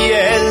vid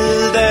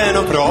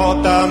elden och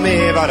pratade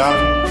med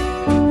varann.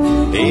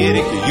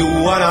 Erik,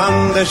 Johan,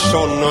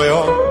 Andersson och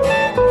jag.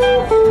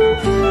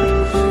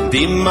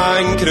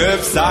 Dimman kröp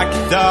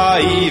sakta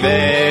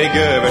iväg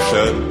över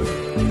sjön.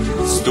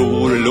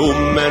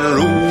 Storlommen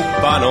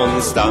ropa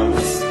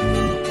någonstans.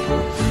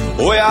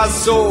 Och jag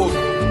såg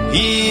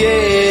i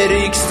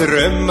Eriks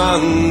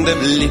drömmande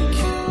blick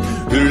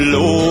hur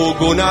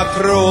lågorna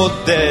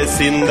trådde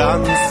sin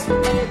dans.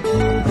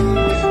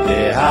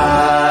 Det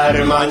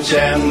här man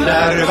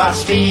känner var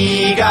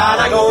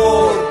stigarna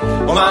går,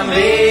 och man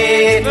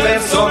vet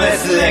vem som är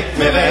släkt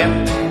med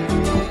vem.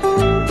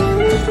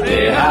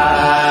 Det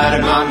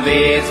här man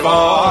vet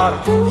var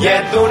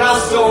gäddorna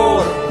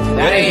står,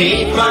 ja det är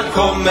hit man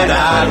kommer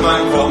när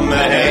man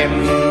kommer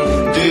hem.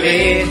 Du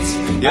vet,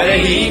 ja det är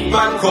hit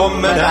man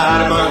kommer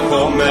när man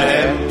kommer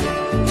hem.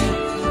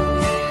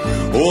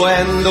 Och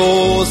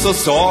ändå så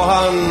sa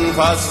han,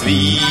 fast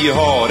vi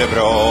har det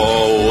bra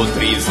och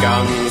trivs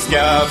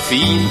ganska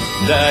fint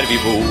där vi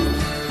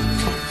bor.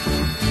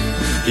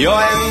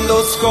 Ja ändå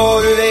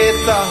ska du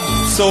veta,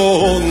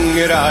 så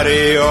ångrar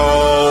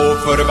jag och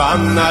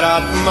förbannar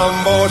att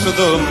man var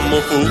så dum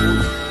och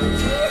for.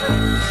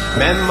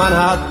 Men man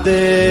hade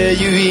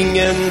ju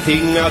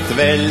ingenting att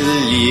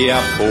välja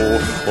på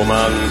och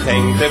man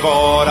tänkte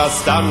bara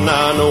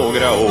stanna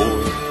några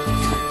år.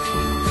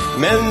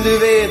 Men du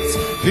vet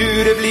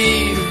hur det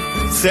blir,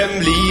 sen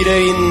blir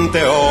det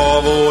inte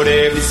av och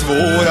det blir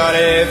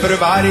svårare för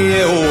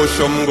varje år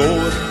som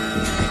går.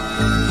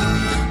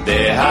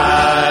 Det är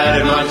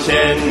här man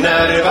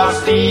känner var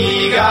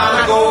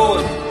stigarna går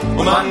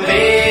och man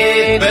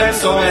vet vem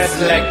som är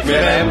släkt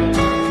med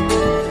vem.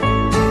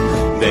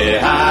 Det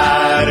är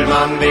här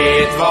man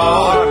vet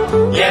var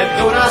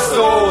gäddorna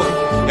står.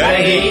 Ja, det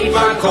är hit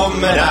man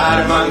kommer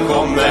när man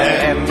kommer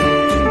hem.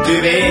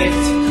 Du vet,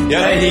 ja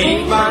det är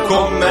hit man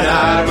kommer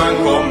när man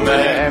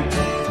kommer hem.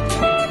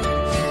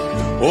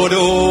 Och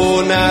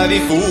då när vi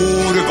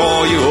for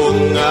var ju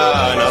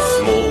ungarna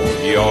små.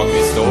 Ja,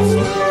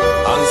 Kristoffer,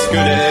 han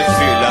skulle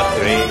fylla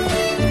 3.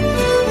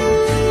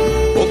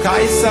 Och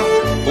Kajsa,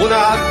 hon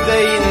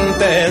hade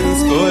inte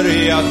ens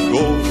börjat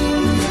gå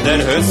den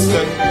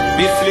hösten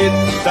vi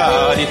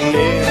flyttade dit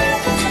ner.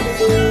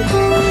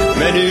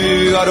 Men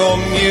nu har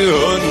de ju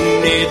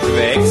hunnit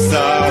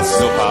växa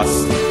så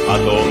pass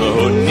att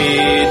de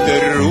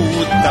hunnit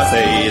rota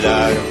sig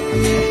där.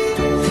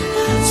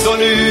 Så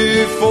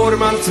nu får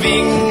man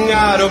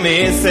tvinga dem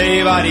med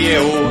sig varje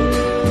år.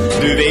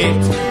 Du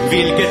vet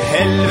vilket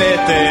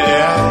helvete det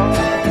är.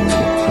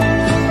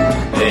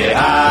 Det är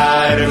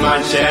här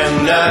man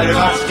känner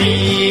var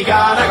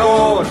stigarna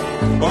går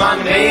och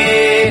man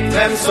vet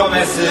vem som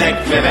är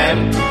släkt med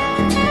vem.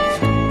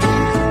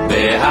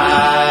 Det är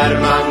här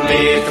man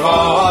vet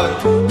var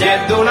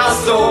gäddorna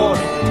står.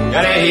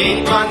 Ja det är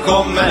hit man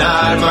kommer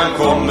när man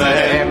kommer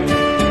hem.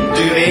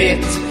 Du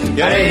vet,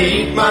 ja det är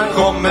hit man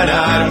kommer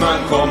när man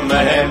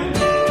kommer hem.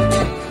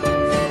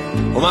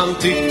 Och man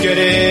tycker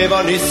det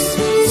var nyss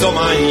som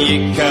man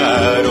gick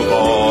här och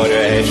var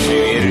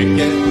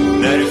kyrke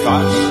när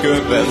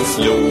farsgubben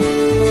slog.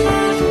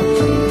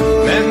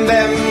 Men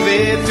vem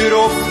vet hur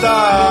ofta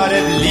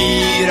det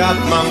blir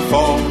att man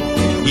far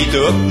hit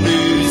upp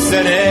nu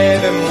sen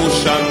även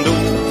morsan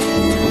dog.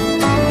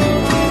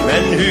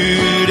 Men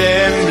hur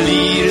den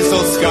blir så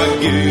ska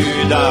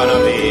gudarna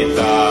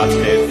veta att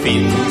det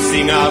finns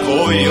inga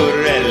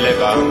bojor eller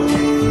band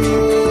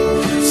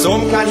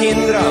som kan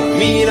hindra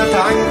mina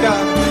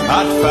tankar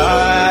att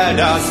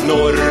färdas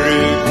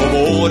norrut på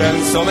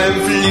våren som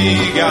en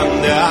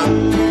flygande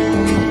and.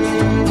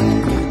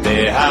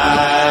 Det är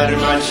här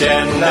man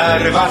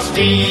känner var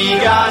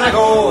stigarna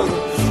går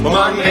och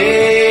man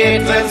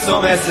vet vem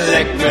som är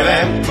släkt med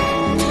vem.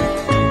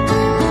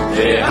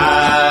 Det är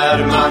här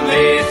man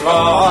vet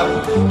var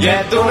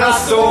gäddorna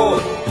står.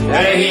 Det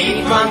är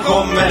hit man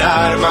kommer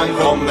när man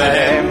kommer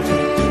hem.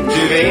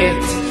 Du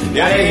vet,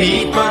 ja det är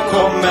hit man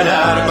kommer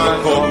när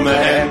man kommer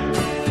hem.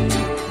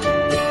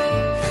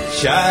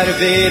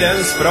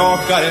 Kärveden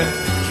sprakade,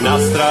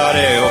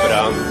 knastrade och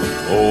brann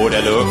och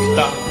det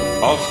luktade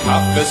av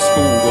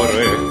kaffeskog och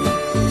rök.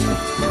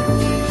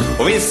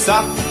 Och vi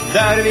satt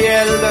där vid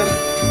elden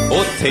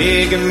och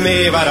teg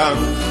med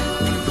varann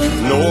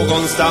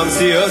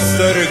någonstans i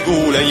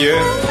Östergolengö.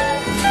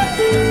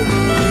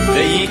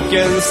 Det gick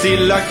en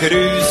stilla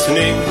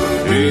krusning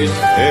ut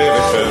över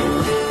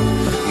sjön.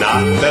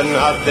 Natten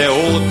hade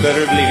åter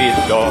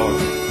blivit dag.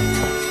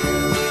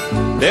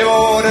 Det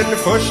var den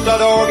första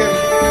dagen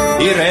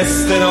i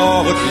resten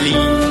av vårt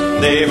liv.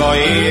 Det var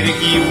Erik,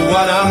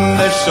 Johan,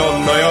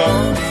 Andersson och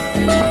jag.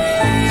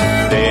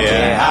 Det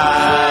är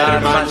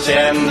här man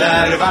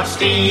känner vart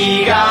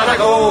stigarna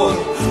går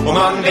och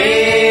man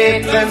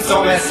vet vem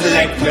som är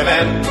släkt med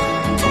vem.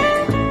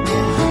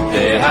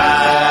 Det är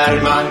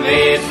här man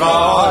vet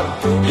var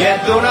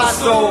gäddorna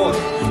står.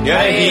 Ja,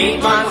 det är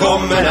hit man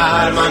kommer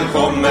när man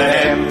kommer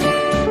hem.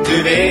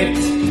 Du vet,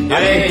 ja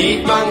det är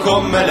hit man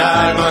kommer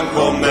när man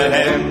kommer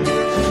hem.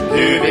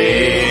 Du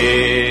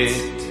vet,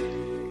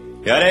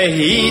 ja det är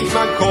hit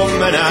man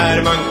kommer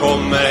när man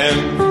kommer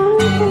hem.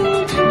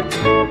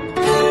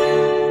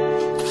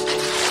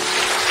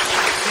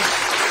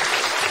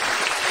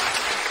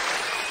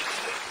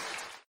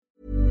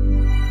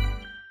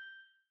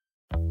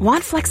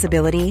 Want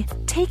flexibility?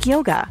 Take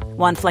yoga.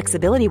 Want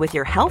flexibility with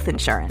your health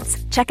insurance?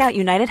 Check out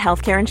United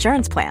Healthcare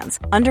Insurance Plans.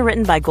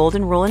 Underwritten by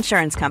Golden Rule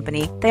Insurance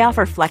Company, they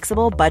offer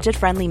flexible,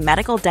 budget-friendly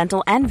medical,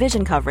 dental, and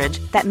vision coverage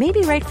that may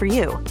be right for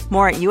you.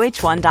 More at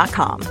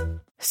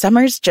uh1.com.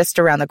 Summer's just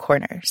around the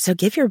corner, so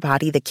give your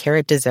body the care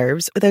it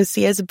deserves with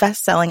Osea's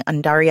best-selling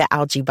Undaria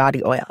Algae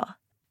Body Oil.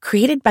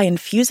 Created by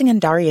infusing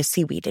Undaria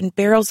seaweed in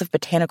barrels of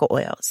botanical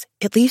oils,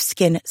 it leaves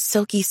skin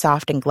silky,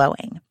 soft, and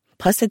glowing.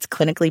 Plus, it's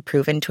clinically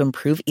proven to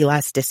improve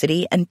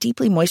elasticity and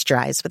deeply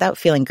moisturize without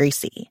feeling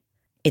greasy.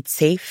 It's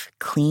safe,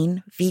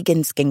 clean,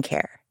 vegan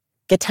skincare.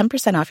 Get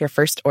 10% off your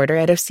first order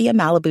at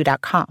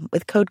OseaMalibu.com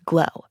with code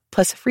GLOW,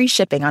 plus free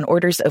shipping on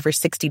orders over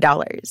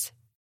 $60.